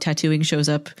about how tattooing shows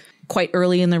up quite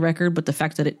early in the record, but the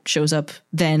fact that it shows up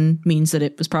then means that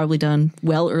it was probably done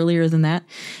well earlier than that.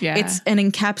 Yeah. It's an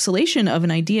encapsulation of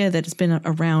an idea that has been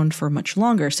around for much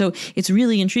longer. So it's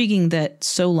really intriguing that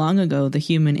so long ago, the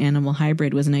human-animal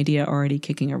hybrid was an idea already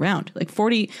kicking around. Like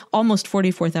almost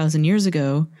 44,000 years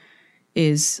ago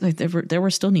is like there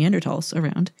were still Neanderthals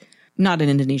around. Not in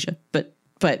Indonesia, but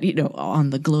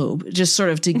on the globe, just sort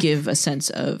of to give a sense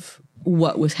of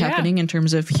what was happening in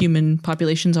terms of human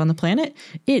populations on the planet.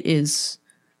 It is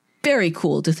very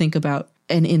cool to think about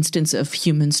an instance of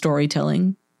human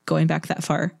storytelling going back that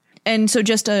far. And so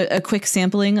just a quick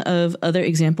sampling of other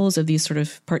examples of these sort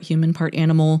of part human, part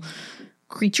animal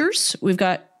creatures. We've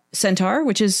got centaur,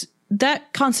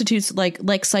 that constitutes like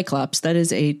Cyclops. That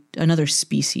is another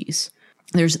species.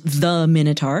 There's the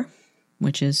Minotaur,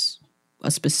 which is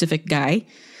a specific guy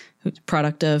who's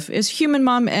product of is human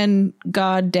mom and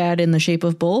god dad in the shape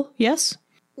of bull. Yes.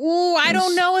 Ooh, I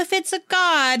don't know if it's a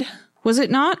god. Was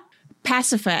it not?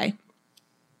 Pasiphae.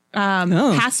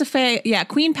 Pasiphae,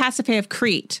 Queen Pasiphae of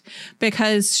Crete,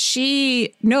 because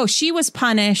she was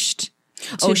punished.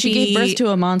 She gave birth to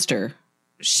a monster.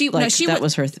 That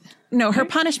was her. Her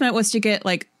punishment was to get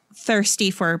like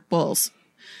thirsty for bulls.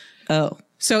 Oh,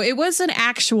 so it was an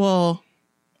actual.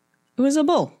 It was a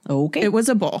bull. Okay, it was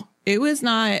a bull. It was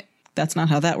not. That's not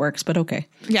how that works, but okay.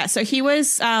 Yeah, so he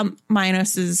was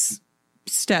Minos's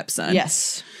stepson.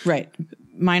 Yes, right.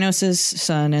 Minos's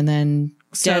son, and then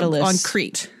Daedalus on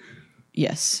Crete.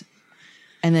 Yes,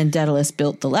 and then Daedalus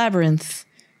built the labyrinth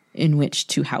in which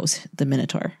to house the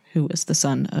Minotaur, who was the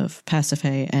son of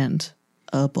Pasiphae and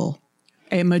a bull.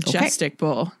 A majestic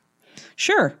bull.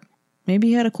 Sure. Maybe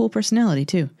he had a cool personality,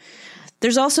 too.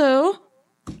 There's also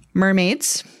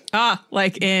mermaids.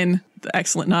 Like in the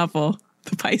excellent novel,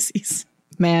 The Pisces.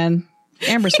 Man,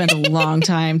 Amber spent a long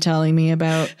time telling me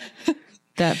about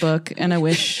that book, and I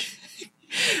wish...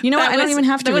 You know what? I don't even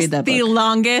have to read that book. The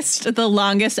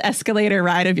longest escalator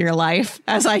ride of your life,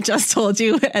 as I just told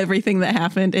you everything that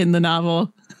happened in the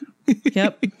novel.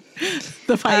 Yep.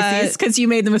 The Pisces, because you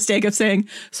made the mistake of saying,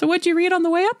 so what'd you read on the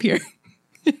way up here?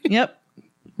 Yep.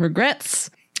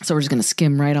 Regrets. So we're just going to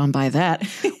skim right on by that.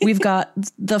 We've got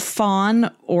the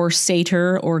faun or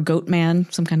satyr or goat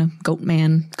man, some kind of goat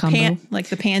man combo. Like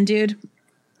the pan dude?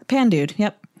 Pan dude,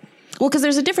 yep. Well, because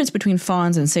there's a difference between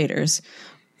fauns and satyrs.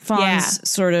 Fauns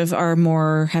sort of are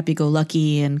more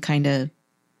happy-go-lucky and kind of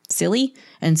silly,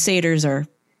 and satyrs are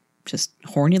just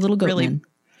horny little goat men.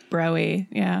 Broy,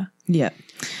 yeah. Yeah.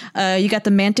 You got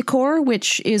the manticore,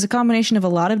 which is a combination of a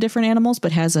lot of different animals,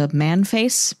 but has a man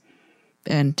face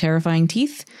and terrifying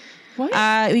teeth. What?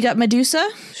 We got Medusa,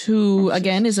 who,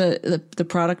 again, is the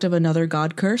product of another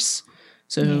god curse.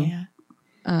 So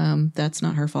that's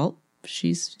not her fault.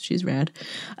 She's rad.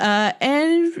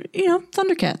 And,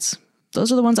 Thundercats. Those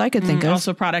are the ones I could think of.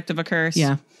 Also product of a curse.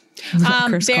 Yeah.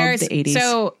 Curse called the 80s.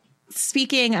 So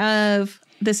speaking of,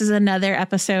 this is another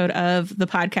episode of the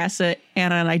podcast that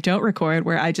Anna and I don't record,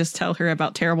 where I just tell her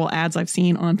about terrible ads I've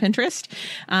seen on Pinterest.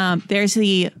 There's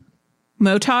the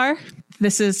Motar.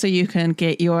 This is so you can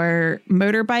get your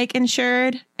motorbike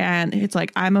insured. And it's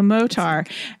like, I'm a Motar.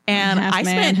 And I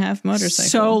spent half motorcycle.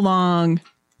 So long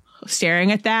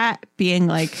staring at that, being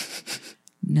like,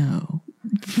 no.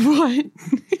 What?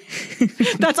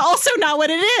 That's also not what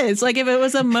it is. Like, if it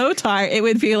was a Motar, it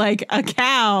would be like a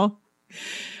cow.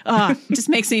 Just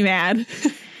makes me mad.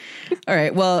 All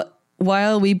right. Well,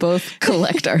 while we both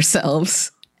collect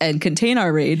ourselves and contain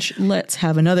our rage, let's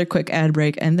have another quick ad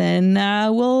break, and then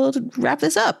we'll wrap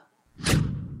this up.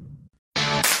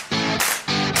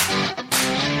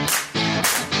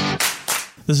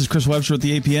 This is Chris Webster with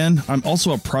the APN. I'm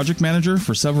also a project manager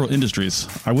for several industries.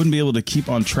 I wouldn't be able to keep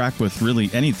on track with really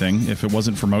anything if it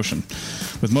wasn't for Motion.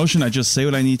 With Motion, I just say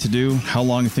what I need to do, how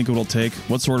long I think it will take,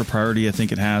 what sort of priority I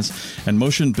think it has, and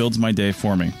Motion builds my day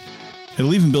for me.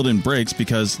 It'll even build in breaks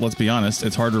because, let's be honest,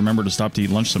 it's hard to remember to stop to eat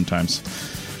lunch sometimes.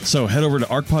 So head over to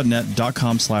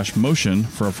arcpodnet.com/motion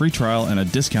for a free trial and a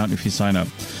discount if you sign up.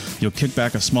 You'll kick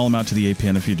back a small amount to the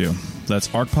APN if you do. That's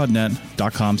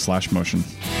arcpodnet.com/motion.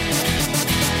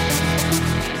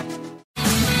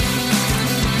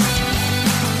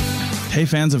 Hey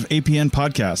fans of APN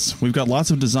podcasts, we've got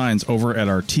lots of designs over at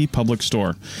our TeePublic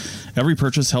store. Every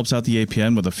purchase helps out the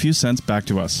APN with a few cents back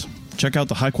to us. Check out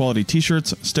the high-quality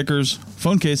t-shirts, stickers,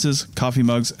 phone cases, coffee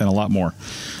mugs, and a lot more.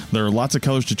 There are lots of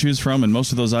colors to choose from in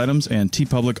most of those items, and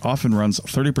TeePublic often runs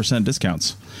 30%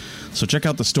 discounts. So check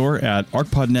out the store at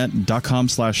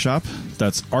arcpodnet.com/shop.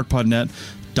 That's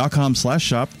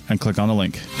arcpodnet.com/shop, and click on the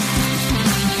link.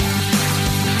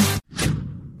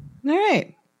 All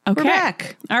right. Okay. We're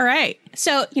back. All right.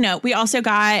 So, we also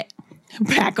got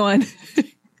back on.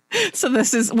 So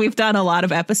we've done a lot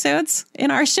of episodes in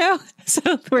our show.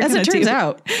 So we're as it turns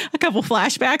out, a couple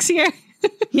flashbacks here.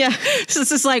 Yeah. So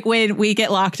this is like when we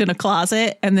get locked in a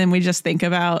closet and then we just think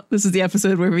about, this is the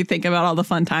episode where we think about all the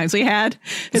fun times we had.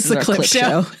 It's the clip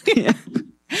show. Yeah.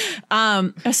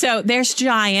 So there's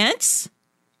giants.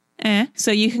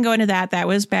 So you can go into that. That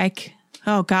was back,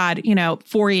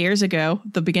 4 years ago,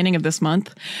 the beginning of this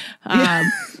month.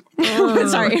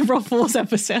 Sorry, April Fool's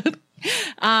episode.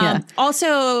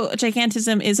 Also,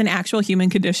 gigantism is an actual human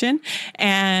condition.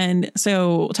 And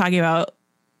so talking about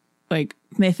like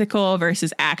mythical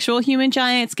versus actual human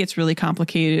giants gets really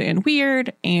complicated and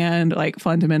weird and like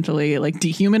fundamentally like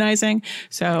dehumanizing.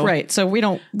 So right. So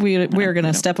we're going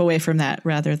to step away from that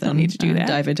rather than need to do that.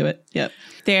 Dive into it. Yep.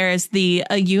 There's the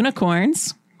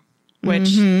unicorns,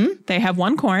 which they have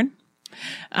one corn.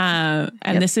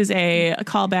 And this is a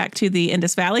callback to the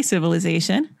Indus Valley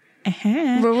civilization.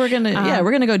 But we're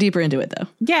gonna go deeper into it though.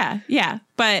 Yeah.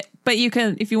 But you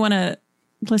can, if you want to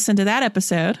listen to that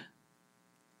episode.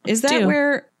 Is that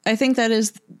where I think that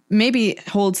is maybe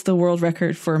holds the world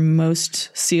record for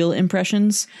most seal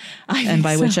impressions? And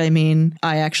by which I mean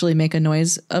I actually make a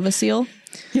noise of a seal.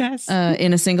 Yes.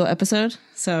 In a single episode.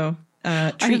 So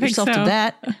treat yourself to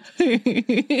that.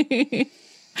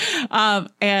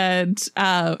 And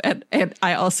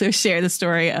I also share the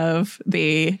story of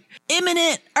the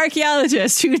eminent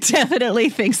archaeologist who definitely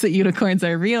thinks that unicorns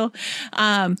are real.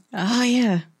 Oh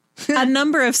yeah. A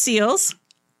number of seals.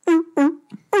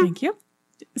 Thank you.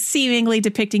 Seemingly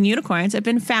depicting unicorns have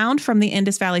been found from the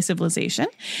Indus Valley civilization,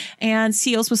 and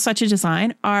seals with such a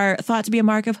design are thought to be a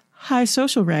mark of high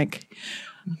social rank.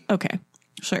 Okay,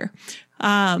 sure.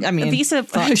 I mean, these have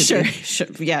sure,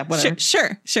 yeah, whatever.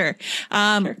 Sure.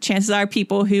 Chances are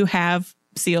people who have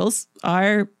seals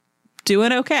are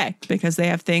doing okay because they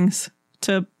have things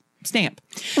to stamp.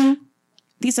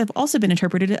 These have also been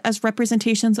interpreted as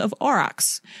representations of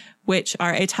aurochs, which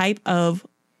are a type of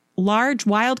large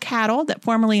wild cattle that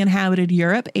formerly inhabited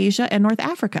Europe, Asia, and North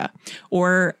Africa,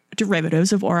 or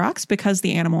derivatives of aurochs because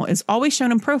the animal is always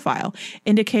shown in profile,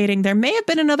 indicating there may have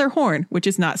been another horn, which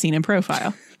is not seen in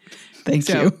profile. Thank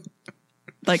you.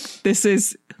 Like this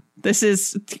is,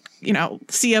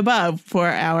 see above for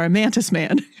our mantis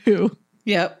man who.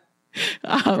 Yep.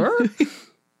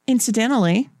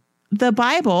 Incidentally, the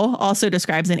Bible also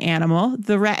describes an animal,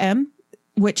 the re'em,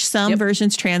 which some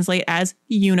versions translate as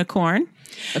unicorn.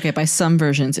 Okay, by some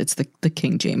versions, it's the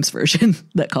King James version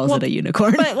that calls it a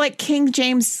unicorn. But like King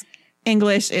James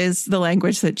English is the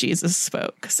language that Jesus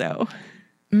spoke, so.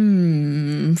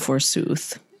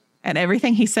 Forsooth. And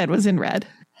everything he said was in red.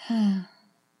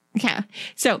 Yeah.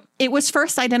 So it was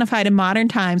first identified in modern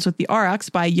times with the aurochs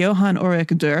by Johann Ulrich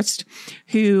Durst,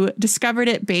 who discovered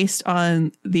it based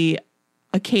on the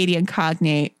Akkadian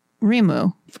cognate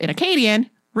Rimu. In Akkadian,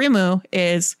 Rimu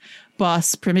is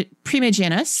Bos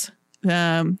primigenus,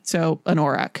 so an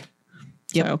auroch.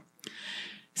 Yep.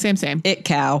 So, same. It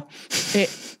cow.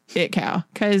 It cow.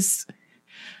 Because,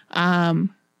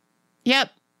 yep,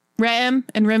 Re'em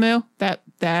and Rimu,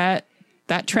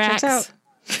 that tracks out.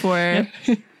 For...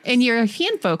 In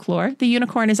European folklore, the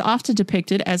unicorn is often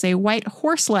depicted as a white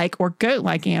horse-like or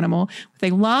goat-like animal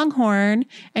with a long horn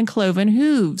and cloven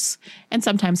hooves, and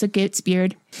sometimes a goat's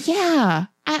beard. Yeah.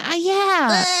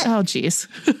 Yeah. Oh, geez.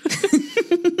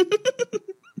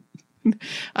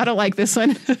 I don't like this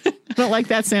one. I don't like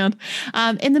that sound.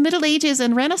 In the Middle Ages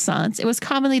and Renaissance, it was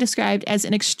commonly described as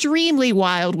an extremely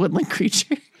wild woodland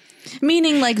creature.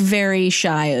 Meaning like very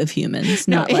shy of humans,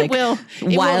 not like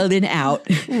wild and out.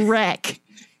 Wreck.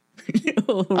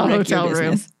 A hotel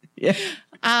room. Yeah.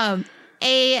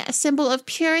 A symbol of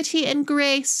purity and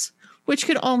grace, which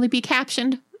could only be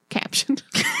captioned,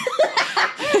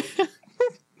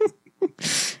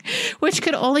 which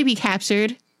could only be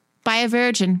captured by a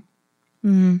virgin.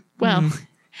 Well,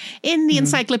 in the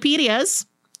encyclopedias,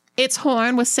 its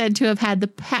horn was said to have had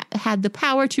the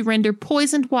power to render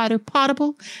poisoned water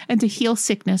potable and to heal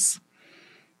sickness.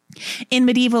 In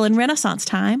medieval and Renaissance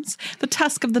times, the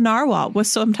tusk of the narwhal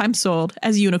was sometimes sold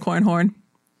as unicorn horn.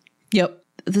 Yep.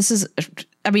 This is,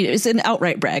 it's an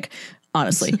outright brag,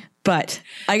 honestly. But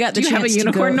I got the chance to go. Do you have a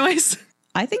unicorn noise?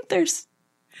 I think there's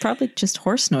probably just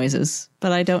horse noises,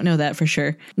 but I don't know that for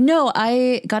sure. No,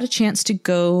 I got a chance to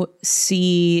go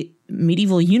see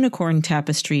medieval unicorn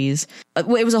tapestries. It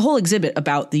was a whole exhibit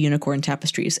about the unicorn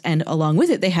tapestries. And along with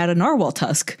it, they had a narwhal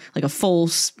tusk, like a full,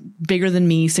 bigger than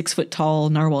me, 6 foot tall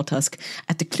narwhal tusk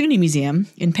at the Cluny Museum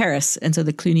in Paris. And so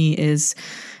the Cluny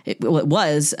it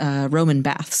was Roman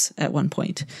baths at one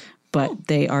point, but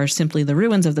they are simply the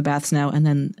ruins of the baths now. And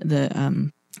then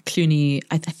the Cluny,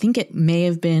 I think it may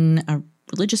have been a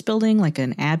religious building, like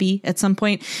an abbey at some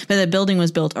point, but the building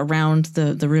was built around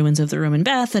the ruins of the Roman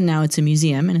bath, and now it's a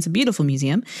museum, and it's a beautiful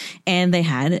museum. And they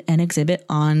had an exhibit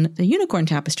on the unicorn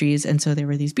tapestries, and so there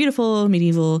were these beautiful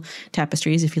medieval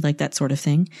tapestries, if you like that sort of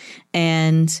thing.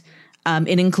 And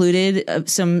it included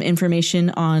some information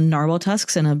on narwhal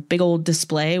tusks and a big old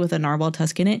display with a narwhal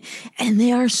tusk in it, and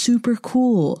they are super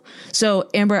cool. So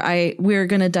Amber, we're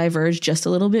going to diverge just a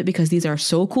little bit because these are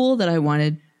so cool that I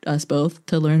wanted us both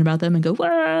to learn about them and go,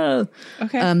 whoa.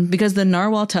 Okay. Because the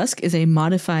narwhal tusk is a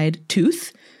modified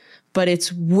tooth, but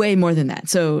it's way more than that.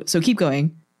 So keep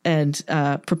going. and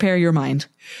prepare your mind.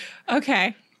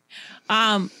 Okay. So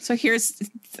I'm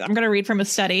going to read from a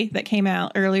study that came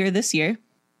out earlier this year.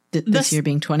 This year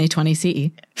being 2020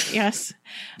 CE. Yes.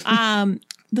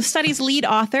 The study's lead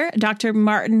author, Dr.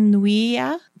 Martin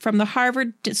Nguyen from the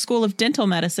Harvard School of Dental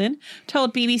Medicine,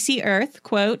 told BBC Earth,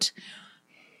 quote,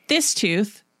 "This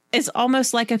tooth is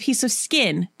almost like a piece of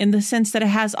skin in the sense that it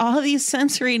has all of these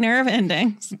sensory nerve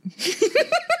endings."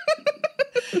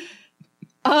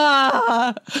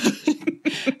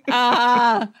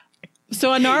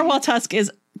 So a narwhal tusk is,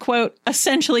 quote,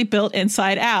 essentially built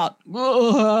inside out.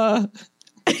 Do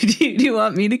you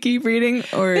want me to keep reading?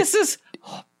 Or this is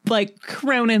like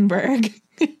Cronenberg.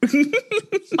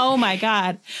 Oh my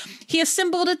God. He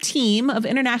assembled a team of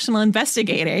international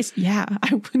investigators. Yeah,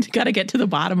 I got to get to the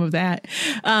bottom of that.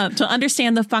 To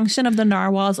understand the function of the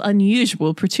narwhal's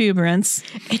unusual protuberance.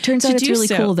 It turns out it's really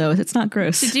cool, though. It's not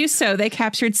gross. To do so, they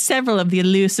captured several of the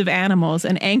elusive animals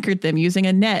and anchored them using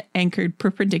a net anchored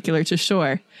perpendicular to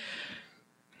shore.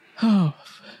 Oh,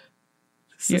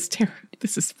 this is terrible.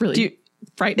 This is really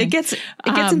frightening. It gets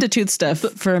into tooth stuff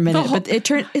for a minute, but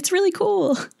it's really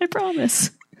cool. I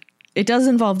promise. It does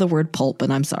involve the word pulp,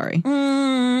 and I'm sorry.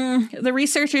 The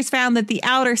researchers found that the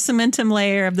outer cementum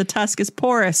layer of the tusk is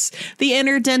porous. The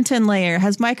inner dentin layer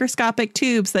has microscopic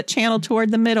tubes that channel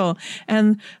toward the middle,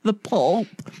 and the pulp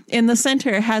in the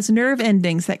center has nerve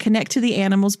endings that connect to the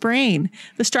animal's brain.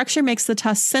 The structure makes the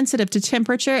tusk sensitive to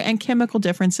temperature and chemical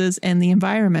differences in the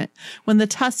environment. When the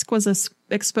tusk was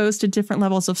exposed to different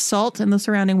levels of salt in the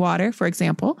surrounding water, for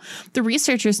example, the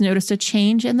researchers noticed a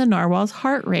change in the narwhal's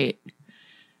heart rate.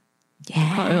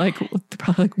 Yeah. Probably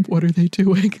like, what are they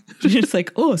doing? It's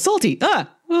like, oh, salty.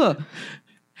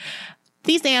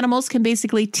 These animals can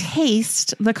basically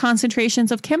taste the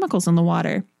concentrations of chemicals in the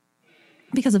water.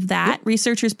 Because of that,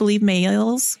 researchers believe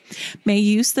males may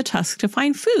use the tusk to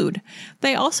find food.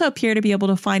 They also appear to be able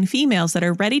to find females that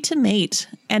are ready to mate,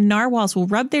 and narwhals will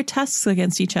rub their tusks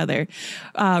against each other.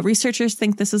 Researchers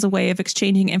think this is a way of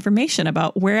exchanging information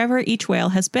about wherever each whale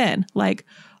has been. Like,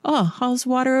 oh, how's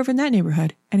water over in that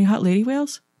neighborhood? Any hot lady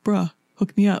whales? Bruh,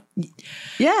 hook me up.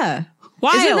 Yeah.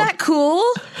 Wild. Isn't that cool?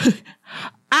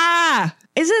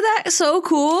 Isn't that so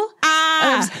cool?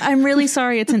 I'm really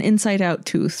sorry it's an inside-out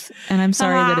tooth, and I'm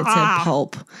sorry that it said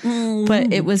pulp.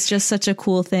 But it was just such a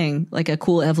cool thing, like a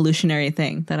cool evolutionary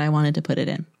thing that I wanted to put it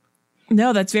in.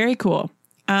 No, that's very cool.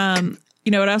 You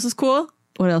know what else is cool?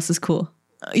 What else is cool?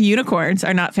 Unicorns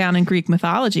are not found in Greek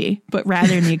mythology, but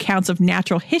rather in the accounts of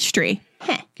natural history.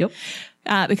 Yep.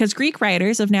 Because Greek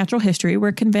writers of natural history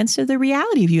were convinced of the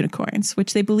reality of unicorns,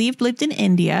 which they believed lived in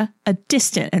India, a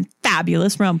distant and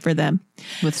fabulous realm for them.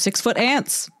 With 6-foot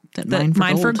ants that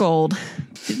mine for gold.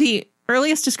 The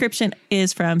earliest description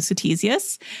is from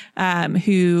Ctesias,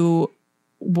 who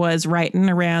was writing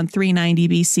around 390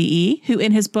 BCE, who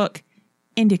in his book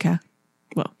Indica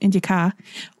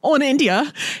on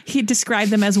India, he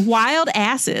described them as wild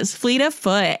asses, fleet of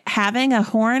foot, having a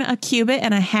horn, a cubit,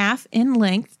 and a half in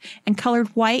length, and colored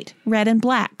white, red, and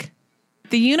black.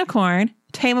 The unicorn,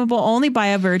 tameable only by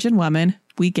a virgin woman,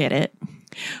 we get it,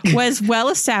 was well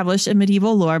established in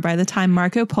medieval lore by the time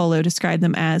Marco Polo described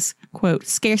them as, quote,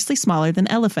 scarcely smaller than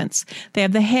elephants. They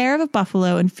have the hair of a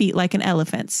buffalo and feet like an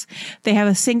elephant's. They have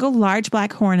a single large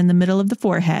black horn in the middle of the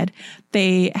forehead.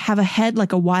 They have a head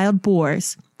like a wild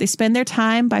boar's. They spend their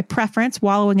time by preference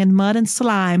wallowing in mud and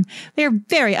slime. They are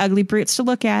very ugly brutes to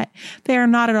look at. They are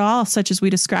not at all such as we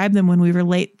describe them when we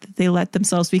relate that they let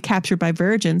themselves be captured by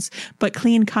virgins, but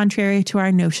clean contrary to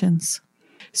our notions.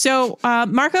 So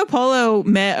Marco Polo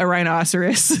met a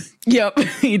rhinoceros. Yep,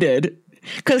 he did.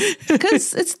 Because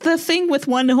it's the thing with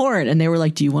one horn. And they were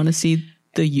like, do you want to see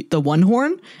the one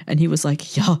horn? And he was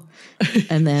like, yeah.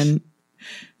 And then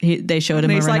they showed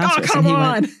him a rhinoceros. Like, oh, come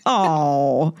on. Went,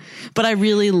 oh. But I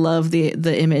really love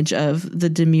the image of the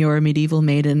demure medieval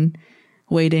maiden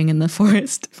waiting in the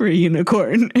forest for a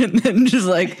unicorn. And then just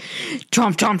like,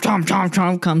 chomp, chomp, chomp, chomp,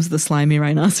 chomp comes the slimy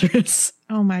rhinoceros.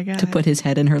 Oh, my God. To put his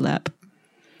head in her lap.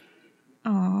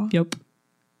 Oh. Yep.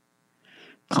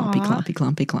 Clompy, clompy,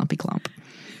 clompy, clompy, clomp.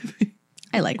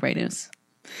 I like rhinos.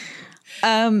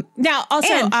 Now, also,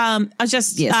 I was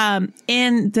just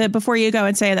in the before you go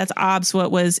and say that's obs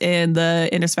what was in the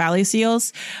Indus Valley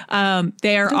seals.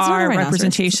 There are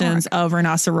representations of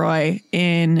rhinoceroi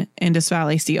in Indus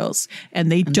Valley seals,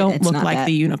 and they don't look like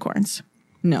the unicorns.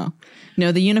 No,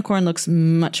 the unicorn looks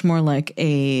much more like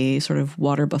a sort of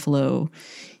water buffalo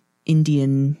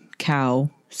Indian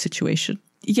cow situation.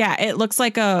 Yeah, it looks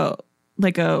like a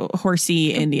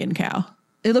horsey Indian cow.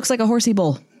 It looks like a horsey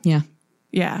bull. Yeah.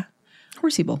 Yeah.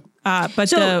 Horsey bull. But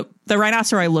the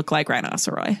rhinoceri look like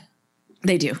rhinoceri.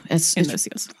 They do. Those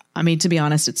seals. I mean, to be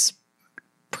honest, it's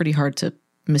pretty hard to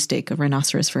mistake a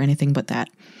rhinoceros for anything but that.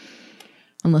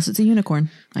 Unless it's a unicorn,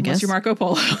 I guess. Unless you're Marco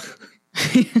Polo.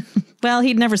 Well,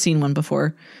 he'd never seen one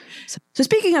before. So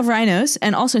speaking of rhinos,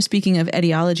 and also speaking of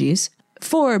etiologies,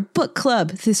 for book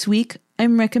club this week,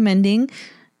 I'm recommending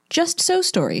Just So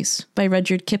Stories by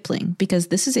Rudyard Kipling, because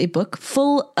this is a book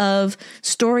full of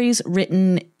stories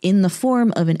written in the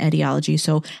form of an etiology.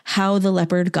 So how the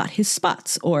leopard got his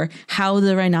spots, or how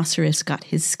the rhinoceros got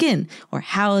his skin, or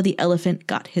how the elephant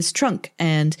got his trunk.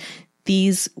 And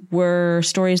these were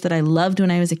stories that I loved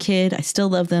when I was a kid. I still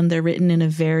love them. They're written in a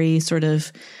very sort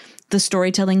of, the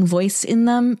storytelling voice in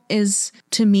them is,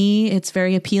 to me, it's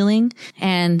very appealing.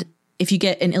 And if you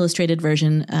get an illustrated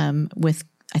version with,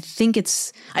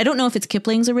 I don't know if it's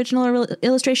Kipling's original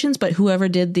illustrations, but whoever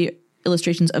did the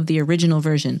illustrations of the original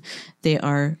version, they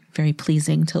are very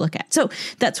pleasing to look at. So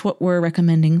that's what we're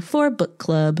recommending for book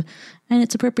club, and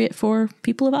it's appropriate for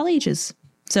people of all ages.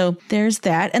 So there's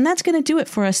that. And that's going to do it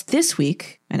for us this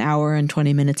week, an hour and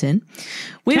 20 minutes in.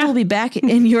 We will be back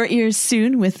in your ears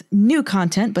soon with new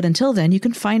content. But until then, you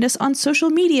can find us on social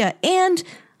media and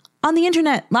on the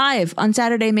internet live on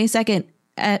Saturday, May 2nd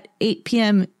at 8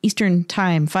 p.m. Eastern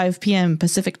Time, 5 p.m.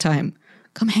 Pacific Time.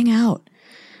 Come hang out.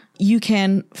 You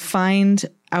can find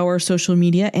our social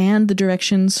media and the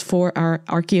directions for our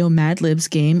Archeo Mad Libs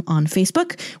game on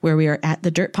Facebook, where we are at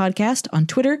The Dirt Podcast, on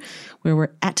Twitter, where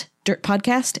we're at Dirt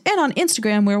Podcast, and on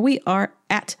Instagram, where we are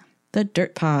at The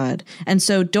Dirt Pod. And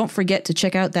so don't forget to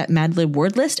check out that Mad Lib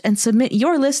word list and submit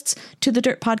your lists to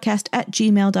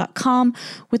thedirtpodcast@gmail.com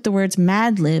with the words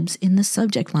Mad Libs in the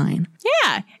subject line.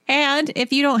 Yeah. And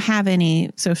if you don't have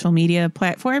any social media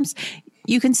platforms,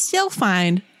 you can still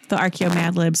find the Archeo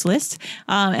Mad Libs list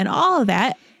and all of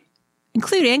that,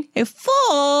 including a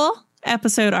full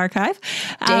episode archive.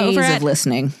 Days of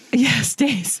listening. Yes,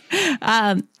 days.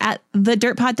 At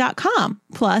thedirtpod.com.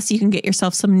 Plus, you can get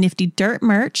yourself some nifty dirt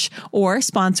merch or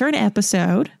sponsor an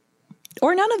episode.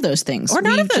 Or none of those things.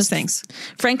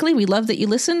 Frankly, we love that you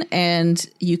listen, and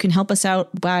you can help us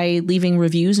out by leaving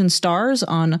reviews and stars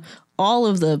on all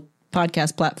of the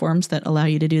podcast platforms that allow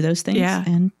you to do those things. Yeah.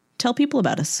 And tell people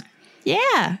about us.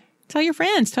 Yeah. Tell your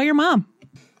friends. Tell your mom.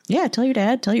 Yeah. Tell your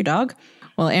dad. Tell your dog.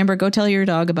 Well, Amber, go tell your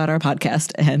dog about our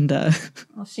podcast. And well,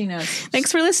 she knows.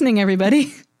 Thanks for listening,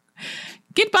 everybody.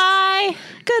 Goodbye.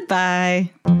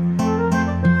 Goodbye.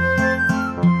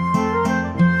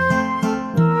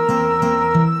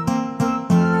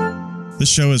 This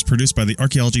show is produced by the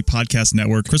Archaeology Podcast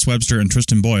Network, Chris Webster and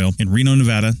Tristan Boyle in Reno,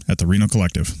 Nevada at the Reno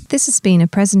Collective. This has been a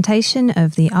presentation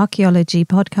of the Archaeology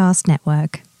Podcast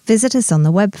Network. Visit us on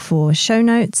the web for show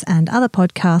notes and other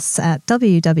podcasts at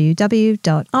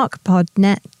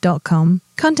www.archpodnet.com.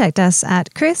 Contact us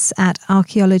at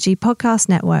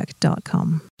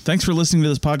chris@archaeologypodcastnetwork.com. Thanks for listening to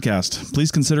this podcast.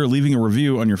 Please consider leaving a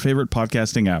review on your favorite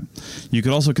podcasting app. You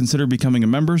could also consider becoming a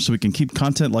member so we can keep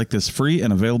content like this free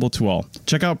and available to all.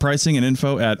 Check out pricing and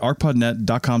info at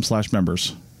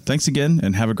archpodnet.com/members. Thanks again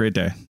and have a great day.